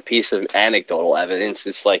like a piece of anecdotal evidence,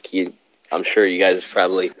 it's like I'm sure you guys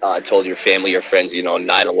probably told your family or friends, you know,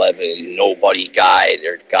 9/11, nobody died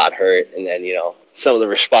or got hurt, and then, you know, some of the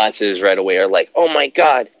responses right away are like, oh my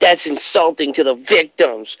God, that's insulting to the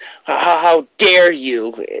victims. How dare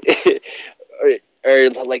you? or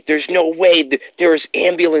like, there's no way there was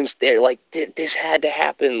ambulance there. Like, this had to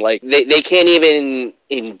happen. Like, they can't even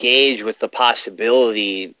engage with the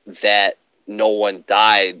possibility that no one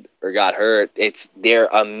died or got hurt. They're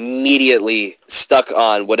immediately stuck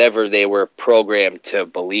on whatever they were programmed to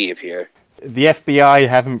believe here. The FBI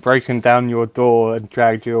haven't broken down your door and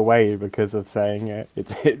dragged you away because of saying it.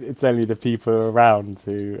 It's only the people around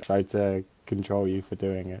who try to control you for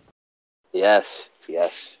doing it. Yes,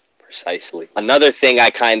 precisely. Another thing I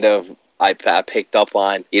picked up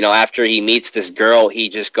on, you know, after he meets this girl, he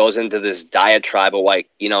just goes into this diatribe of like,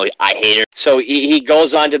 you know, I hate her. So he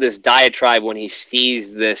goes on to this diatribe when he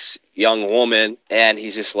sees this young woman, and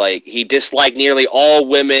he's just like, he disliked nearly all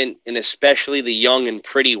women, and especially the young and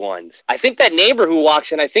pretty ones. I think that neighbor who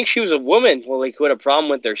walks in, I think she was a woman, well, like, who had a problem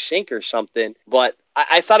with their sink or something. But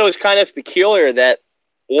I thought it was kind of peculiar that,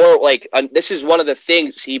 or like, this is one of the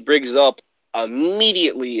things he brings up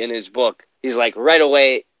immediately in his book. He's like, right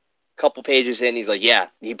away, couple pages in, he's like, yeah,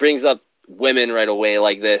 he brings up women right away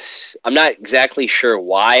like this. I'm not exactly sure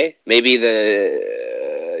why. Maybe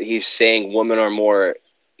he's saying women are more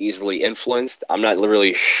easily influenced. I'm not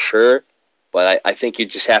really sure, but I think you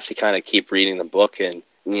just have to kind of keep reading the book and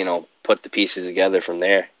put the pieces together from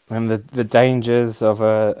there. And the dangers of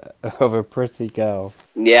a pretty girl.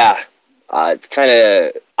 Yeah, it's kind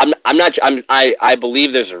of. I'm not. I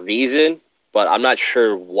believe there's a reason, but I'm not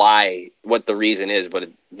sure what the reason is. But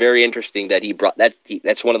it's very interesting that he brought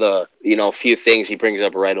that's one of the few things he brings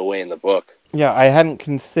up right away in the book. Yeah, I hadn't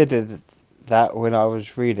considered that when I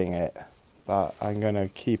was reading it, but I'm gonna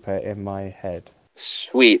keep it in my head.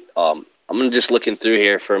 Sweet. I'm just looking through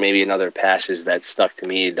here for maybe another passage that stuck to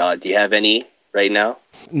me. Do you have any right now?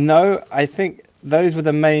 No, I think those were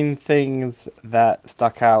the main things that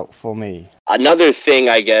stuck out for me. Another thing,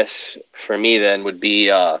 I guess, for me then would be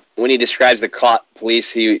when he describes the caught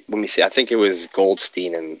police. I think it was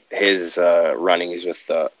Goldstein and his runnings with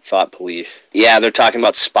the thought police. Yeah, they're talking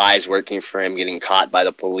about spies working for him, getting caught by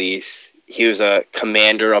the police. He was a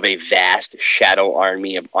commander of a vast shadow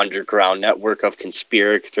army of underground network of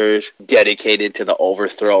conspirators dedicated to the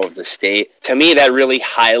overthrow of the state. To me, that really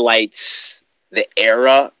highlights the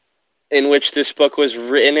era in which this book was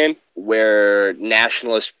written in, where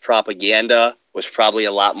nationalist propaganda was probably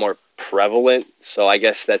a lot more prevalent. So I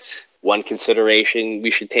guess that's one consideration we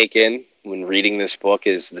should take in when reading this book,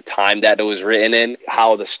 is the time that it was written in,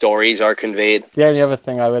 how the stories are conveyed. The only other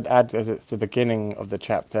thing I would add, as it's the beginning of the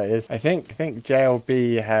chapter, is I think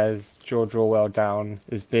JLB has George Orwell down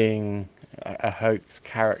as being a hoax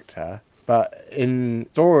character, but in the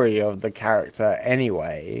story of the character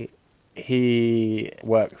anyway, he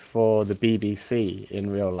works for the BBC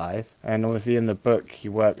in real life, and obviously in the book he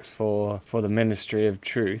works for the Ministry of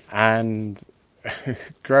Truth. And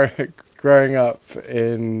growing up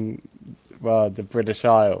in the British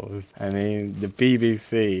Isles, I mean, the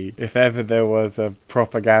BBC, if ever there was a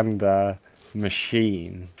propaganda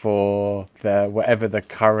machine for whatever the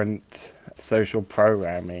current social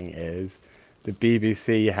programming is, the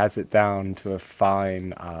BBC has it down to a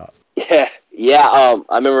fine art. Yeah.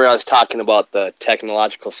 I remember I was talking about the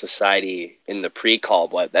Technological Society in the pre-call,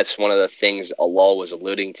 but that's one of the things Alol was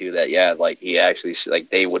alluding to, that, he actually,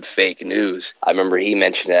 they would fake news. I remember he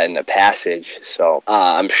mentioned that in a passage. So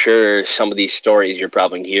I'm sure some of these stories you're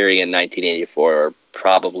probably hearing in 1984 are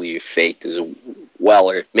probably faked as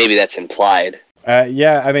well, or maybe that's implied.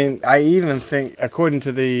 Yeah, I mean, I even think, according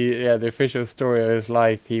to the official story of his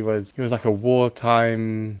life, he was like a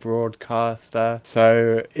wartime broadcaster.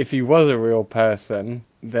 So if he was a real person,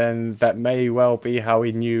 then that may well be how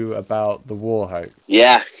he knew about the war hoax.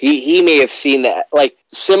 Yeah, he may have seen that,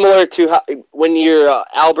 similar to how, when you're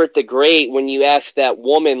Albert the Great, when you asked that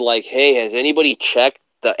woman, hey, has anybody checked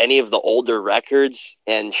any of the older records?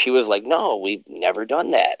 And she was like, no, we've never done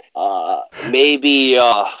that. Maybe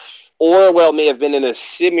Orwell may have been in a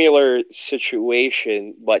similar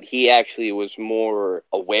situation, but he actually was more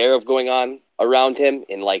aware of going on around him,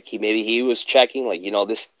 and he was checking,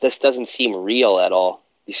 this doesn't seem real at all.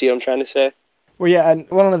 You see what I'm trying to say? Well, yeah, and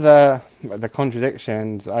one of the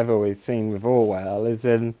contradictions I've always seen with Orwell is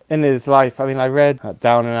in his life. I mean, I read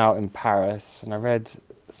Down and Out in Paris, and I read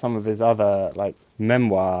some of his other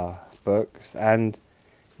memoir books, and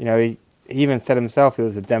he even said himself he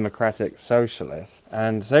was a democratic socialist,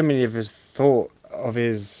 and so many of his thought of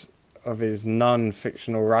his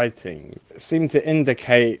non-fictional writings seem to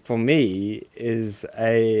indicate, for me, is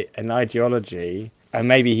an ideology, and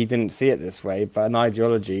maybe he didn't see it this way, but an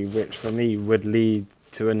ideology which for me would lead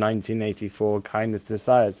to a 1984 kind of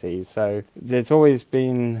society. So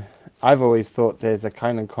I've always thought there's a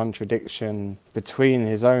kind of contradiction between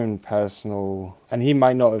his own personal, and he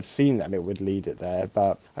might not have seen that it would lead it there,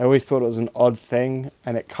 but I always thought it was an odd thing,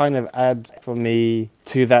 and it kind of adds for me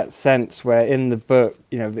to that sense where in the book,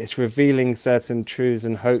 it's revealing certain truths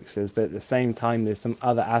and hoaxes, but at the same time there's some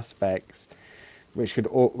other aspects which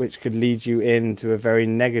could lead you into a very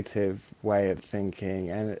negative way of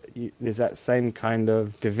thinking, and there's that same kind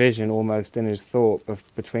of division almost in his thought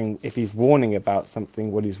between if he's warning about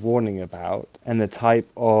something, what he's warning about, and the type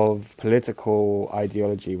of political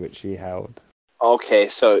ideology which he held. Okay,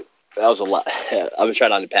 so that was a lot. I'm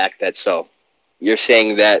trying to unpack that. So you're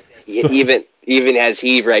saying that even as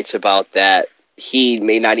he writes about that, he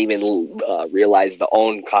may not even realize the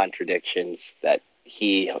own contradictions that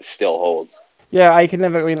he still holds. Yeah,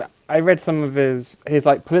 I read some of his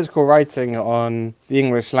political writing on the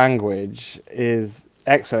English language is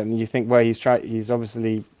excellent. You think, well, he's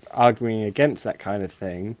obviously arguing against that kind of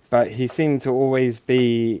thing, but he seemed to always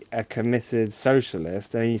be a committed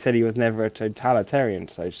socialist, and he said he was never a totalitarian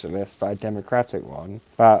socialist, but a democratic one.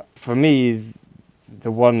 But for me,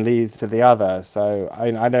 the one leads to the other. So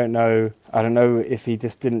I don't know. I don't know if he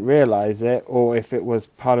just didn't realize it, or if it was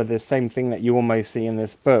part of the same thing that you almost see in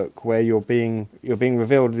this book, where you're being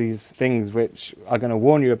revealed these things which are going to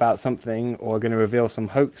warn you about something, or are going to reveal some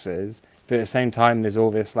hoaxes. But at the same time, there's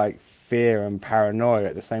all this like fear and paranoia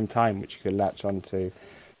at the same time, which you could latch onto.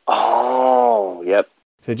 Oh, yep.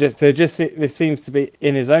 So it seems to be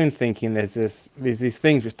in his own thinking. There's these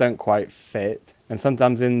things which don't quite fit, and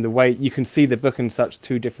sometimes in the way you can see the book in such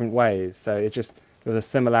two different ways. So there's a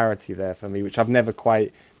similarity there for me, which I've never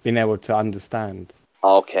quite been able to understand.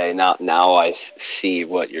 Okay, now I see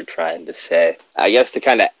what you're trying to say. I guess to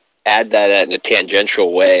kind of add that in a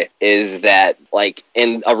tangential way is that, like,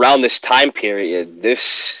 in around this time period,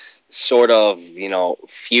 this sort of,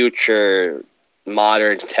 future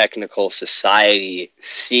modern technical society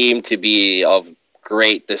seemed to be of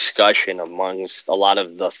great discussion amongst a lot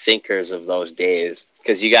of the thinkers of those days.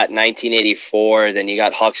 Because you got 1984, then you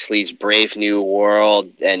got Huxley's Brave New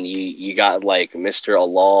World, and you got like Mr.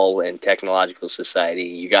 Ellul and Technological Society.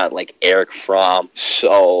 You got like Eric Fromm.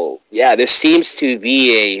 So yeah, this seems to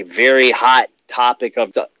be a very hot topic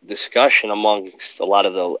of discussion amongst a lot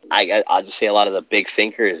of I'll just say a lot of the big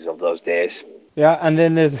thinkers of those days. Yeah, and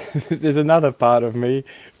then there's another part of me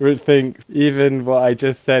which thinks even what I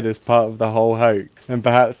just said is part of the whole hoax, and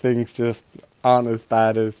perhaps things just aren't as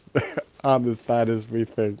bad as we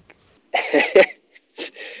think.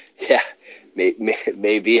 Yeah,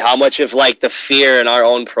 maybe. How much of like the fear in our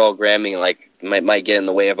own programming like might get in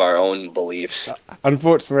the way of our own beliefs?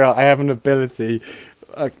 Unfortunately, I have an ability,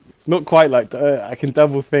 not quite like I can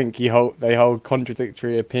double think. They hold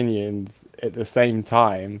contradictory opinions at the same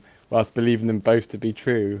time, whilst believing them both to be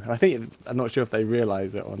true. And I'm not sure if they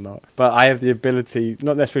realise it or not, but I have the ability,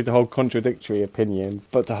 not necessarily to hold contradictory opinions,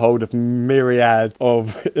 but to hold a myriad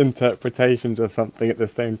of interpretations of something at the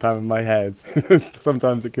same time in my head.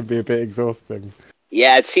 Sometimes it can be a bit exhausting.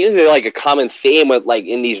 Yeah, it seems like a common theme with like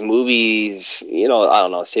in these movies, I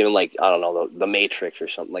don't know, even like, I don't know, the Matrix or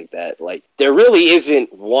something like that. Like there really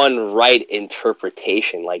isn't one right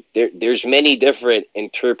interpretation. Like there's many different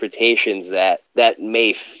interpretations that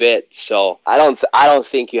may fit. So I don't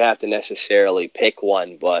think you have to necessarily pick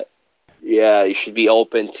one, but yeah, you should be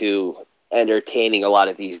open to entertaining a lot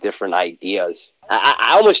of these different ideas.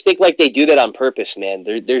 I almost think like they do that on purpose, man.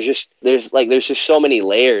 There's just so many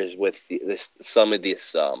layers with some of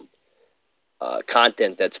this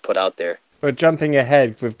content that's put out there. But jumping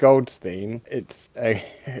ahead with Goldstein,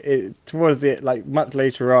 towards the much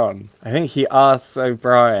later on, I think he asks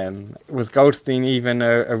O'Brien, was Goldstein even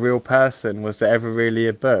a real person? Was there ever really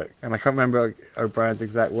a book? And I can't remember O'Brien's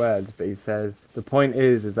exact words, but he says, the point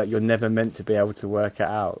is that you're never meant to be able to work it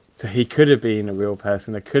out. So he could have been a real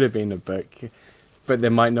person, there could have been a book, but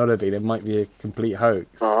there might not have been. It might be a complete hoax.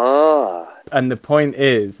 And the point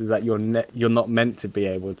is that you're not meant to be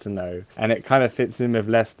able to know. And it kind of fits in with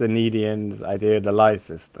Lester Nedian's idea of the lie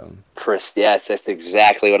system. Yes, that's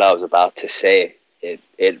exactly what I was about to say. It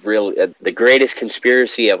really, the greatest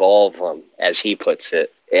conspiracy of all of them, as he puts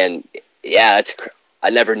it. And yeah,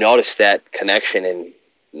 I never noticed that connection in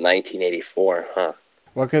 1984, huh?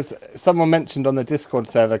 Well, because someone mentioned on the Discord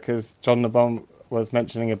server, because John LeBon was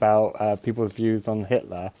mentioning about people's views on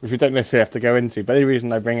Hitler, which we don't necessarily have to go into, but the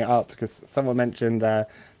reason I bring it up because someone mentioned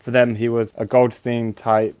for them he was a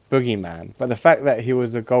Goldstein-type boogeyman. But the fact that he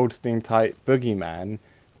was a Goldstein-type boogeyman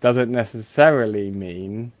doesn't necessarily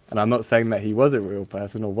mean, and I'm not saying that he was a real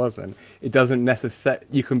person or wasn't, it doesn't necessarily,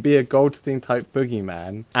 you can be a Goldstein-type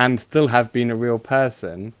boogeyman and still have been a real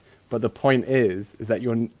person. But the point is that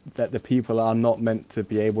the people are not meant to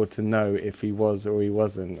be able to know if he was or he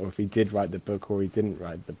wasn't, or if he did write the book or he didn't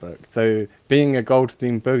write the book. So being a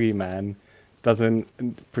Goldstein boogeyman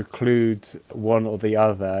doesn't preclude one or the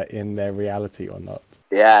other in their reality or not.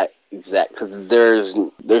 Yeah, exactly. Because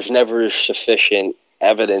there's never sufficient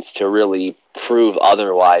evidence to really prove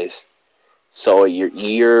otherwise. So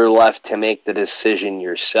you're left to make the decision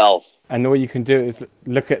yourself. And all you can do is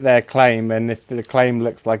look at their claim, and if the claim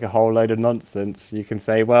looks like a whole load of nonsense, you can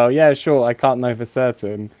say, well, yeah, sure, I can't know for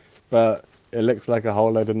certain, but it looks like a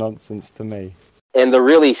whole load of nonsense to me. And the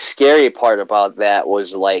really scary part about that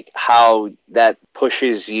was like how that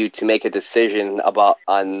pushes you to make a decision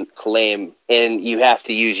on claim, and you have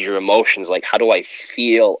to use your emotions. Like, how do I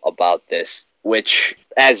feel about this? Which,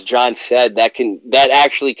 as John said, that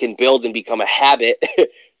actually can build and become a habit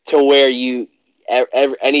to where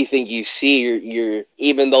anything you see, you're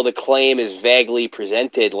even though the claim is vaguely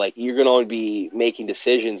presented, like you're going to be making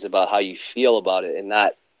decisions about how you feel about it and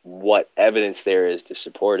not what evidence there is to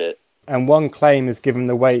support it. And one claim is given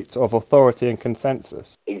the weight of authority and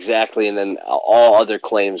consensus. Exactly, and then all other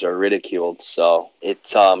claims are ridiculed. So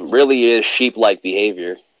it really is sheep-like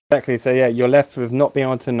behavior. Exactly. So yeah, you're left with not being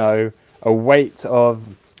able to know, a weight of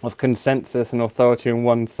consensus and authority on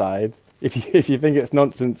one side. If you think it's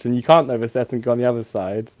nonsense and you can't know the certainty on the other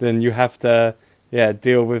side, then you have to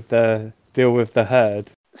deal with the herd.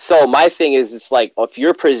 So my thing is, it's like, if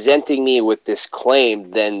you're presenting me with this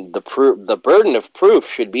claim, then the burden of proof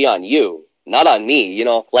should be on you, not on me. You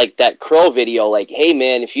know, like that Crow video. Like, hey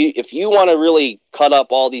man, if you want to really cut up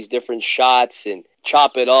all these different shots and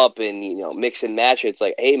chop it up and, you know, mix and match it, it's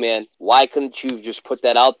like, hey man, why couldn't you just put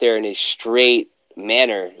that out there in a straight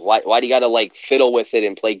manner? Why do you got to like fiddle with it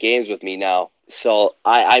and play games with me now? So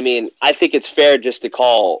I mean, I think it's fair just to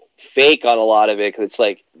call fake on a lot of it, because it's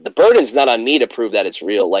like, the burden's not on me to prove that it's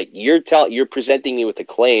real. Like, you're presenting me with a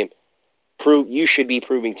claim, you should be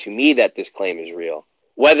proving to me that this claim is real,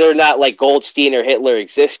 whether or not like Goldstein or Hitler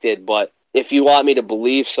existed. But if you want me to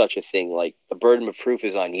believe such a thing, like, the burden of proof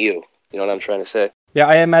is on you. You know what I'm trying to say? Yeah,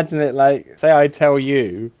 I imagine it like, say I tell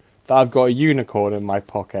you that I've got a unicorn in my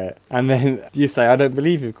pocket, and then you say, I don't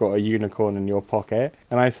believe you've got a unicorn in your pocket,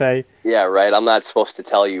 and I say, yeah, right, I'm not supposed to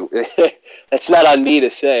tell you. That's not on me to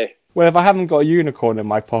say. Well, if I haven't got a unicorn in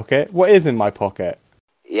my pocket, what is in my pocket?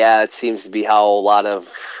 Yeah, it seems to be how a lot of,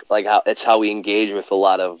 like, how we engage with a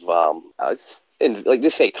lot of,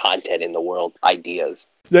 just say content in the world, ideas.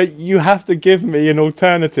 So you have to give me an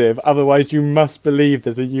alternative, otherwise you must believe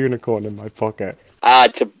there's a unicorn in my pocket.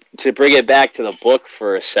 To bring it back to the book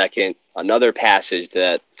for a second, another passage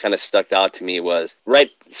that kind of stuck out to me was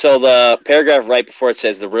so the paragraph right before it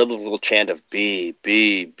says the rhythmical chant of B,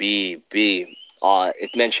 B, B, B. It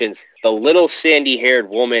mentions the little sandy-haired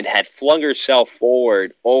woman had flung herself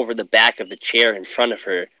forward over the back of the chair in front of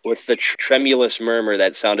her with the tremulous murmur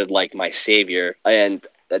that sounded like my savior. And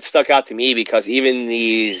that stuck out to me because even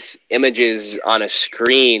these images on a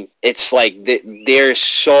screen, it's like they're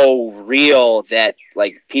so real that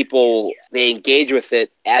like people, they engage with it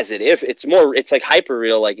as if it's like hyper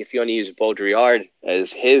real. Like if you want to use Baudrillard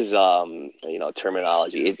as his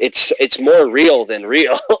terminology, it's more real than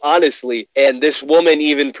real, honestly. And this woman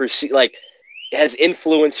even has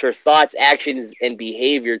influenced her thoughts, actions, and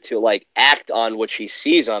behavior to like act on what she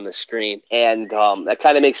sees on the screen. And that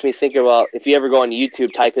kind of makes me think about, if you ever go on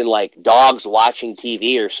YouTube, type in like dogs watching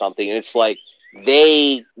TV or something, and it's like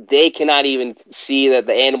they cannot even see that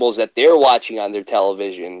the animals that they're watching on their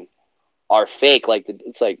television are fake. Like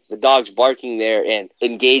it's like the dog's barking there and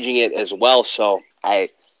engaging it as well. So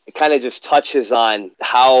it kind of just touches on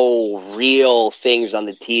how real things on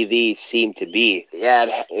the TV seem to be. Yeah,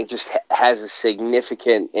 it just has a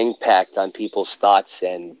significant impact on people's thoughts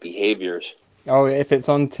and behaviors. Oh, if it's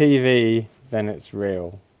on TV, then it's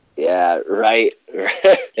real. Yeah, right.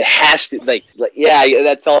 It has to, yeah,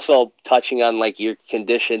 that's also touching on, like, you're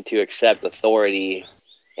conditioned to accept authority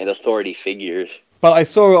and authority figures. But I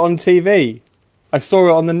saw it on TV. I saw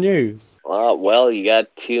it on the news. Well, you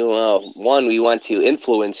got to, one, we want to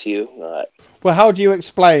influence you. Well, how do you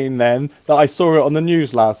explain, then, that I saw it on the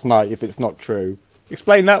news last night if it's not true?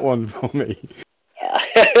 Explain that one for me.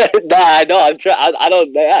 Nah, I know. I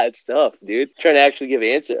don't. Yeah, it's tough, dude. I'm trying to actually give an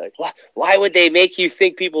answer. Like, why would they make you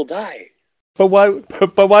think people die? But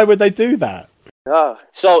why would they do that?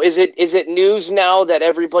 So is it news now that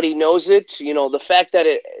everybody knows it? You know, the fact that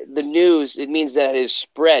the news, it means that it is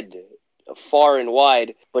spread far and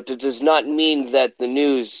wide, but it does not mean that the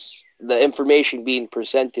news, the information being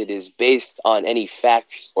presented, is based on any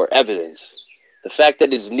facts or evidence. The fact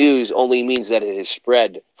that it's news only means that it is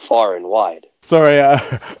spread far and wide. Sorry,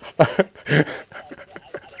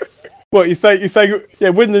 what you say? Yeah,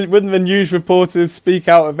 wouldn't the news reporters speak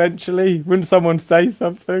out eventually? Wouldn't someone say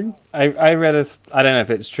something? I read I don't know if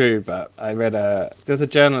it's true, but I read there's a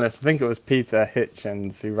journalist, I think it was Peter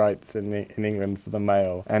Hitchens, who writes in England for the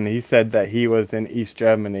Mail, and he said that he was in East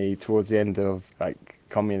Germany towards the end of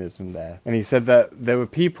communism there, and he said that there were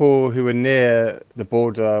people who were near the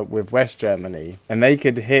border with West Germany, and they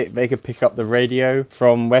could pick up the radio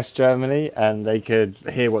from West Germany, and they could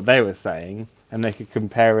hear what they were saying, and they could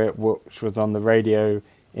compare it which was on the radio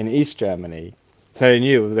in East Germany. So they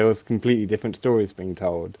knew there was completely different stories being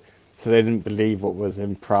told. So they didn't believe what was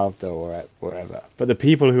in Pravda or whatever. But the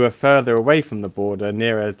people who were further away from the border,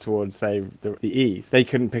 nearer towards, say, the east, they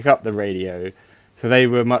couldn't pick up the radio. So they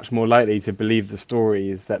were much more likely to believe the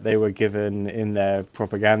stories that they were given in their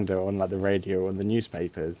propaganda on the radio or on the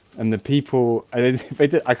newspapers. And the people, I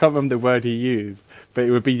can't remember the word he used, but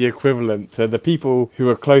it would be the equivalent to the people who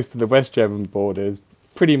were close to the West German borders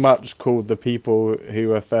pretty much called the people who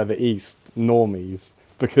were further east normies,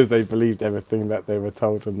 because they believed everything that they were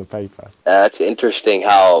told in the paper. It's interesting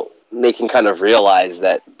how they can kind of realize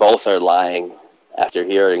that both are lying after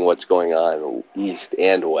hearing what's going on east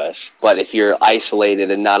and west. But if you're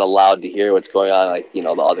isolated and not allowed to hear what's going on, like, the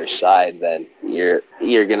other side, then you're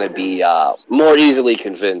going to be more easily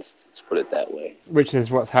convinced. Let's put it that way. Which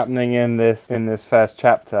is what's happening in this first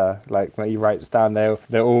chapter. Like, when he writes down, they're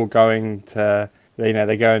all going to,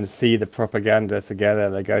 they go and see the propaganda together.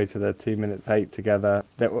 They go to the 2 Minutes Hate together.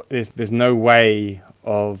 There's no way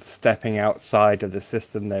of stepping outside of the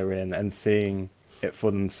system they're in and seeing it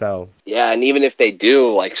for themselves. Yeah, and even if they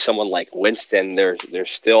do, like someone like Winston,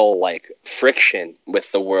 there's still like friction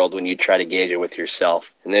with the world when you try to gauge it with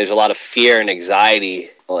yourself, and there's a lot of fear and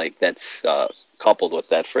anxiety like that's coupled with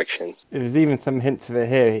that friction. There's even some hints of it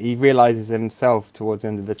here. He realizes himself towards the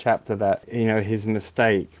end of the chapter that his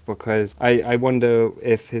mistake, because I wonder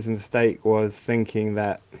if his mistake was thinking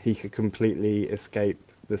that he could completely escape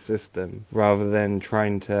the system rather than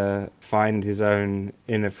trying to find his own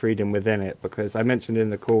inner freedom within it, because I mentioned in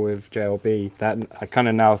the call with JLB that I kind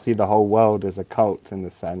of now see the whole world as a cult in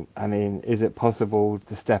a sense. I mean, is it possible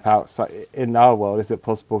to step outside in our world? Is it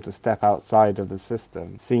possible to step outside of the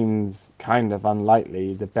system? Seems kind of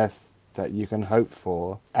unlikely, the best that you can hope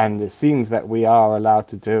for, and it seems that we are allowed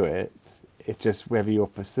to do it. It's just whether you're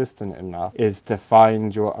persistent enough is to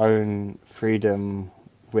find your own freedom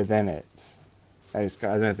within it. I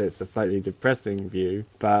don't know if it's a slightly depressing view,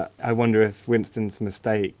 but I wonder if Winston's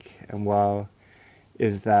mistake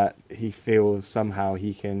is that he feels somehow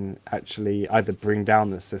he can actually either bring down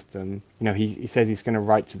the system. He says he's going to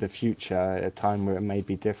write to the future at a time where it may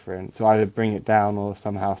be different. So either bring it down or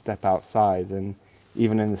somehow step outside. And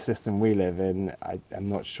even in the system we live in, I'm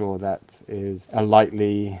not sure that is a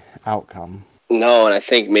likely outcome. No, and I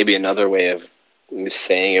think maybe another way of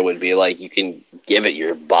saying it would be like you can give it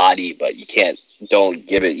your body, but don't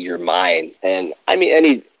give it your mind. And I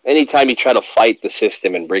mean, anytime you try to fight the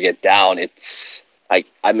system and bring it down, it's like,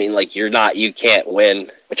 you can't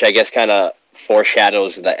win, which I guess kind of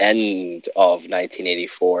foreshadows the end of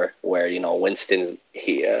 1984, where Winston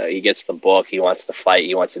he gets the book, he wants to fight,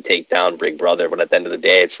 he wants to take down Big Brother, but at the end of the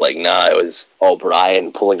day, it's like, nah, it was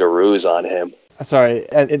O'Brien pulling a ruse on him. Sorry,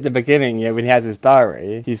 at the beginning, when he has his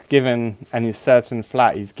diary, he's given, and he's certain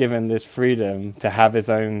flat, he's given this freedom to have his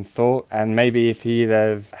own thought, and maybe if he'd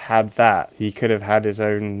have had that, he could have had his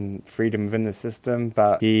own freedom within the system,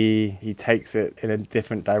 but he takes it in a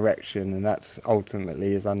different direction, and that's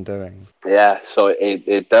ultimately his undoing. Yeah, so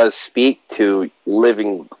it does speak to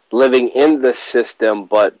living in the system,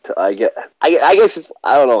 but I guess it's,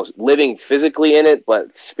 I don't know, living physically in it,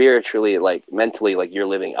 but spiritually, like mentally, like you're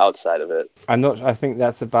living outside of it. I think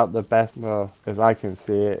that's about the best, as I can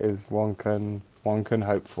see it, is one can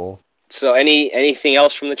hope for. So anything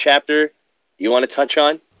else from the chapter you want to touch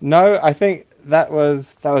on? No, I think that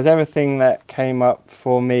was everything that came up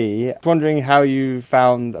for me. I was wondering how you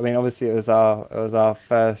found, I mean, obviously it was our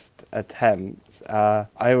first attempt.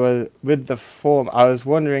 I was with the form. I was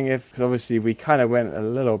wondering if, because obviously we kind of went a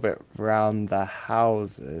little bit around the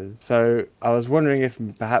houses. So I was wondering if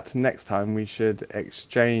perhaps next time we should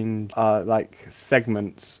exchange like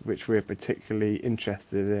segments which we're particularly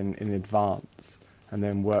interested in advance, and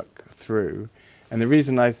then work through. And the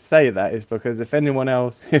reason I say that is because if anyone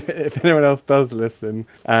else does listen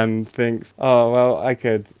and thinks, oh well, I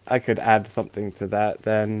could add something to that,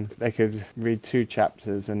 then they could read 2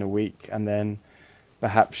 chapters in a week and then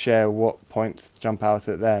perhaps share what points jump out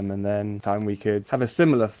at them, and then time we could have a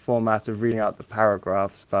similar format of reading out the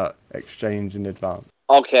paragraphs but exchange in advance.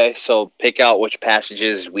 Okay, so pick out which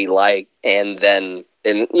passages we like, and then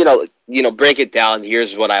break it down.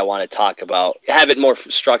 Here's what I want to talk about. Have it more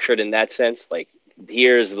structured in that sense, like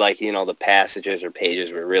here's the passages or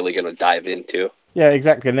pages we're really going to dive into. Yeah,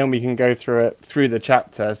 exactly. And then we can go through the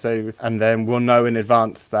chapter. And then we'll know in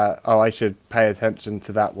advance that, I should pay attention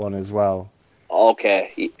to that one as well.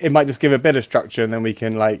 Okay. It might just give a bit of structure, and then we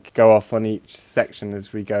can like go off on each section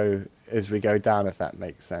as we go down, if that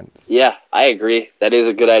makes sense. Yeah, I agree. That is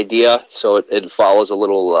a good idea. So it follows a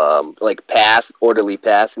little orderly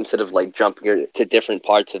path, instead of like jumping to different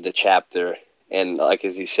parts of the chapter. And like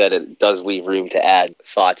as you said, it does leave room to add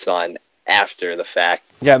thoughts on after the fact.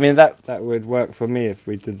 Yeah, I mean that would work for me if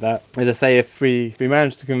we did that. As I say, if we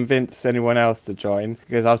managed to convince anyone else to join,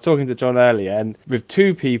 because I was talking to John earlier, and with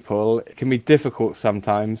 2 people it can be difficult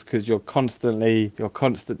sometimes because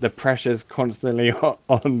the pressure's constantly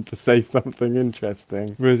on to say something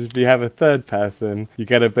interesting. Whereas if you have a third person, you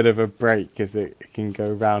get a bit of a break because it can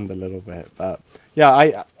go round a little bit. But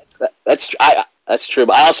yeah, that's true.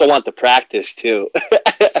 But I also want the practice too.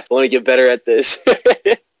 I want to get better at this.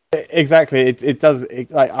 Exactly. It does.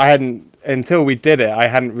 Like I hadn't until we did it. I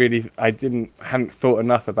hadn't thought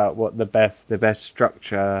enough about what the best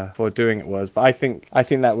structure for doing it was. But I think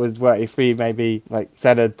that was what if we maybe like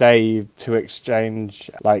set a day to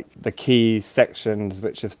exchange like the key sections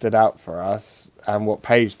which have stood out for us and what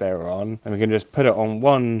page they were on, and we can just put it on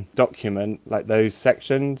one document, like those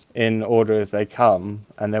sections in order as they come,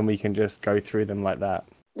 and then we can just go through them like that.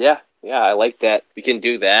 Yeah, I like that. We can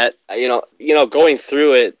do that. Going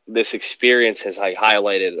through it, this experience has like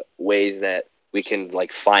highlighted ways that we can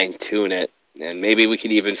like fine tune it, and maybe we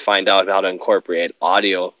could even find out how to incorporate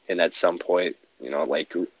audio in at some point.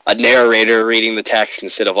 Like a narrator reading the text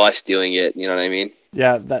instead of us doing it. You know what I mean?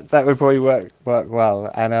 Yeah, that would probably work well.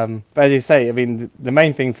 And but as you say, I mean, the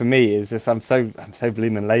main thing for me is just I'm so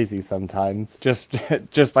blooming lazy sometimes. Just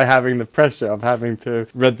just by having the pressure of having to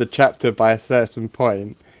read the chapter by a certain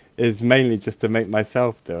point is mainly just to make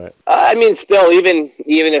myself do it. I mean, still, even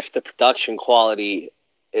if the production quality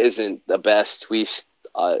isn't the best,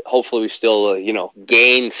 hopefully we still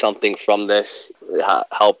gain something from this,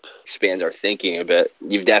 help expand our thinking a bit.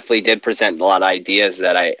 You definitely did present a lot of ideas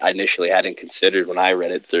that I initially hadn't considered when I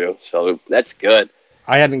read it through, so that's good.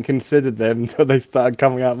 I hadn't considered them until they started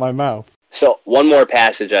coming out of my mouth. So one more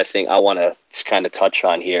passage I think I want to just kind of touch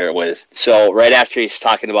on here was, so right after he's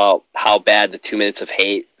talking about how bad the 2 minutes of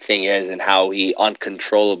hate thing is and how he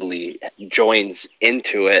uncontrollably joins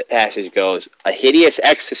into it, passage goes, a hideous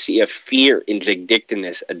ecstasy of fear and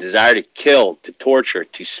vindictiveness, a desire to kill, to torture,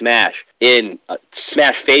 to smash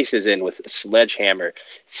faces in with a sledgehammer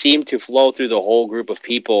seemed to flow through the whole group of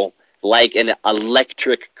people like an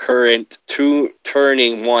electric current,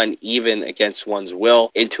 turning one even against one's will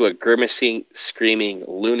into a grimacing, screaming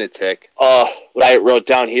lunatic. What I wrote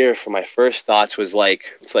down here for my first thoughts was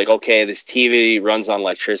it's like, okay, this TV runs on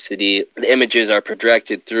electricity. The images are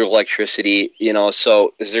projected through electricity,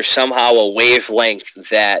 so is there somehow a wavelength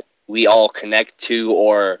that we all connect to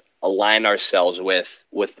or align ourselves with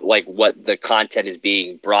like what the content is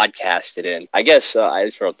being broadcasted in? I guess I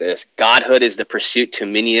just wrote this. Godhood is the pursuit to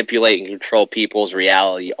manipulate and control people's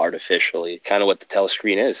reality artificially. Kind of what the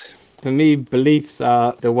telescreen is. For me, beliefs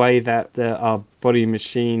are the way that our body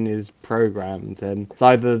machine is programmed, and it's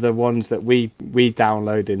either the ones that we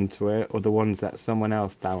download into it or the ones that someone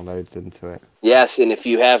else downloads into it. Yes, and if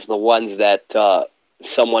you have the ones that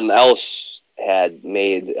someone else had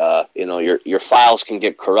made, your files can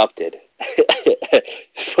get corrupted.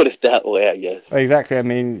 Put it that way, I guess. Exactly. I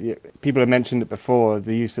mean, people have mentioned it before,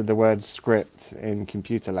 the use of the word script in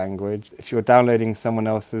computer language. If you're downloading someone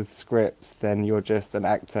else's scripts, then you're just an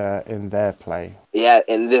actor in their play. Yeah,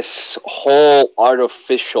 and this whole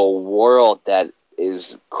artificial world that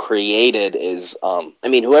is created is,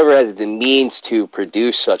 whoever has the means to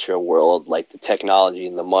produce such a world, like the technology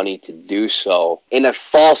and the money to do so, in a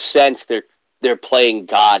false sense, they're playing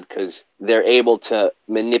God because they're able to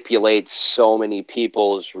manipulate so many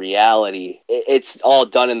people's reality. It's all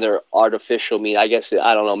done in their artificial mean. I guess,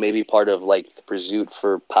 I don't know, maybe part of like the pursuit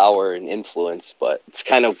for power and influence, but it's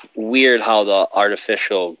kind of weird how the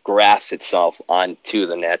artificial grafts itself onto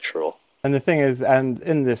the natural. And the thing is, and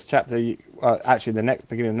in this chapter, beginning of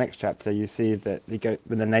the next chapter, you see that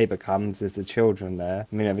when the neighbour comes, there's the children there.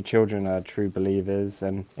 I mean, the children are true believers,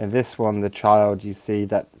 and in this one, the child, you see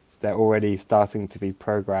that they're already starting to be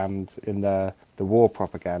programmed in the war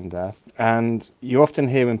propaganda. And you often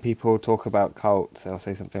hear when people talk about cults, they'll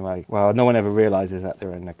say something like, well, no one ever realizes that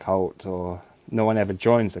they're in a cult, or no one ever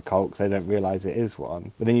joins a cult because they don't realize it is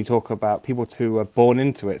one. But then you talk about people who are born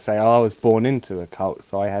into it, say, I was born into a cult,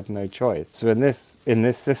 so I had no choice. So in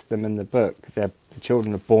this system in the book, the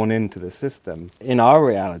children are born into the system. In our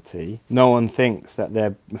reality, everyone thinks that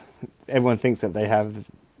they have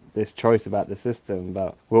this choice about the system,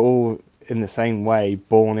 but we're all in the same way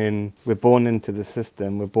we're born into the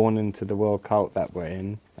system, we're born into the world cult that we're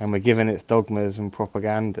in, and we're given its dogmas and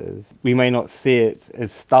propagandas. We may not see it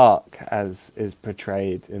as stark as is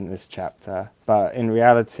portrayed in this chapter, but in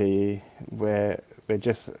reality we're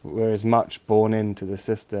as much born into the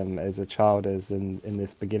system as a child is in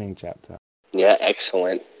this beginning chapter. Yeah,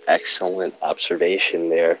 excellent observation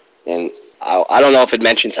there. And I don't know if it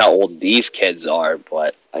mentions how old these kids are,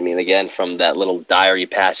 but I mean, again, from that little diary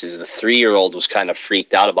passage, the 3-year-old was kind of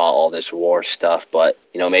freaked out about all this war stuff. But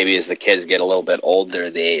maybe as the kids get a little bit older,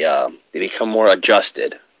 they become more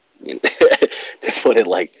adjusted, to put it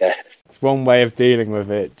like that. It's one way of dealing with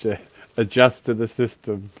it, to adjust to the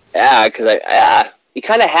system. Yeah, because you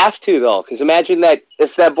kind of have to, though, because imagine that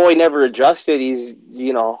if that boy never adjusted, he's,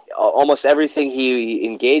 almost everything he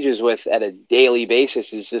engages with at a daily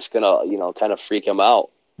basis is just going to, kind of freak him out.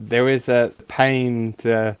 there is a pain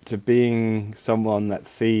to being someone that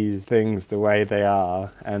sees things the way they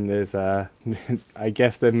are, and there's a I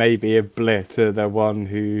guess there may be a bliss to the one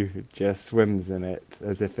who just swims in it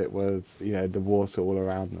as if it was, you know, the water all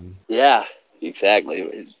around them. Yeah, exactly.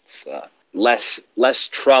 It's less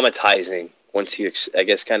traumatizing once you, I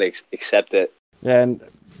guess, kind of accept it. Yeah, and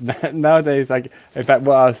nowadays, like, in fact,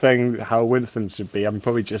 what I was saying, how Winston should be, I'm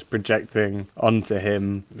probably just projecting onto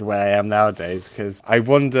him the way I am nowadays, because I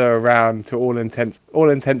wander around to all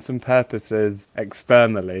intents and purposes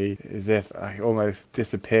externally, as if I'm almost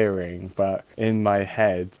disappearing, but in my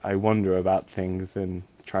head, I wonder about things and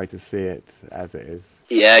try to see it as it is.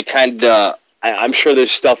 Yeah, kind of. I'm sure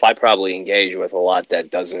there's stuff I probably engage with a lot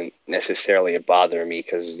that doesn't necessarily bother me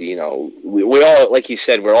because, you know, we all, like you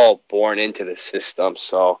said, we're all born into the system.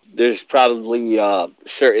 So there's probably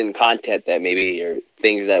certain content that maybe or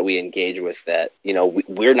things that we engage with that, you know,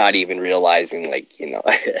 we're not even realizing, like, you know,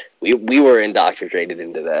 we were indoctrinated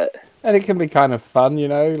into that. And it can be kind of fun, you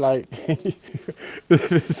know, like,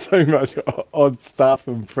 there's so much odd stuff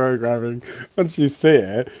and programming. Once you see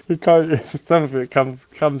it, some of it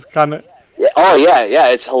comes kind of... Oh yeah,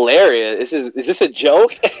 it's hilarious. Is this a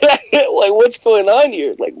joke? Like, what's going on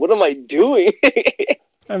here? Like, what am I doing?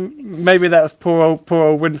 And maybe that was poor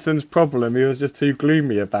old Winston's problem. He was just too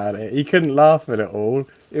gloomy about it. He couldn't laugh at it all.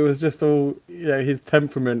 It was just all, you know, his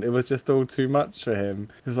temperament. It was just all too much for him.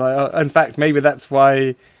 It was like, oh, in fact, maybe that's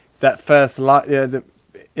why that first line, you know,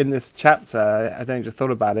 in this chapter, I don't just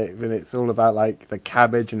thought about it, when it's all about like the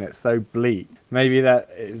cabbage and it's so bleak. Maybe that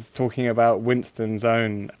is talking about Winston's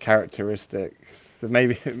own characteristics.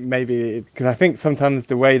 Maybe because I think sometimes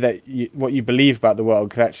the way that what you believe about the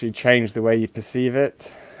world could actually change the way you perceive it,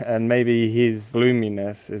 and maybe his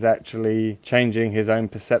gloominess is actually changing his own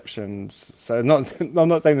perceptions. So I'm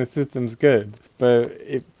not saying the system's good, but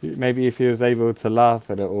maybe if he was able to laugh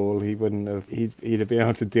at it all, he'd have been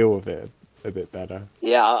able to deal with it a bit better.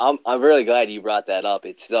 Yeah, I'm really glad you brought that up.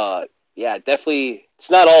 It's yeah, definitely.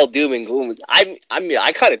 It's not all doom and gloom. I mean,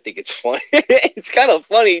 I kind of think it's funny. It's kind of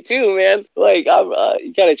funny too, man. Like,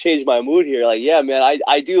 you gotta change my mood here. Like, yeah, man,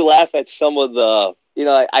 I do laugh at some of the, you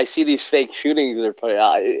know, I see these fake shootings they're putting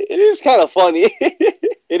out. It is kind of funny.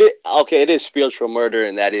 It is spiritual murder,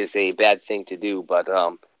 and that is a bad thing to do. But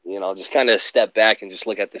you know, just kind of step back and just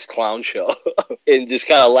look at this clown show and just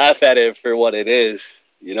kind of laugh at it for what it is.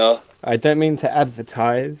 You know. I don't mean to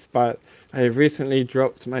advertise, but I recently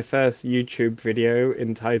dropped my first YouTube video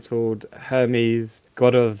entitled Hermes,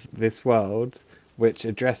 God of This World, which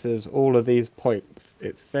addresses all of these points.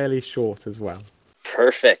 It's fairly short as well.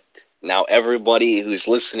 Perfect. Now everybody who's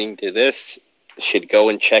listening to this should go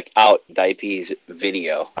and check out Dipey's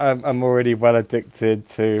video. I'm already well addicted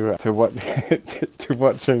to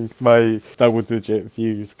watching my double-digit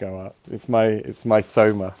views go up. It's my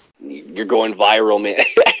soma. You're going viral, man.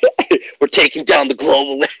 We're taking down the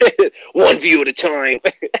global one view at a time.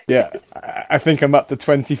 Yeah, I think I'm up to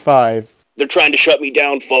 25. They're trying to shut me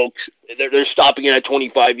down, folks. They're stopping it at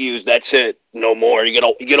 25 views. That's it. No more. You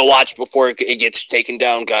gotta watch before it gets taken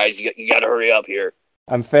down, guys. You gotta hurry up here.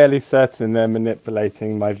 I'm fairly certain they're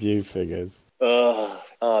manipulating my view figures.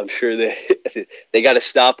 I'm sure they gotta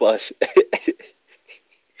stop us.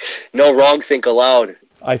 No wrong, think aloud.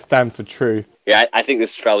 I stand for truth. Yeah, I think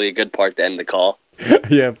this is probably a good part to end the call.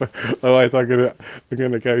 Yeah, but otherwise I'm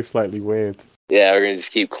gonna go slightly weird. Yeah, we're gonna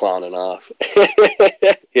just keep clowning off.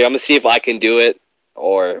 Yeah, I'm gonna see if I can do it,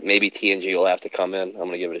 or maybe TNG will have to come in. I'm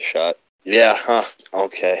gonna give it a shot. Yeah, huh?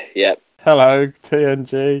 Okay, yep. Hello,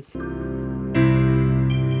 TNG.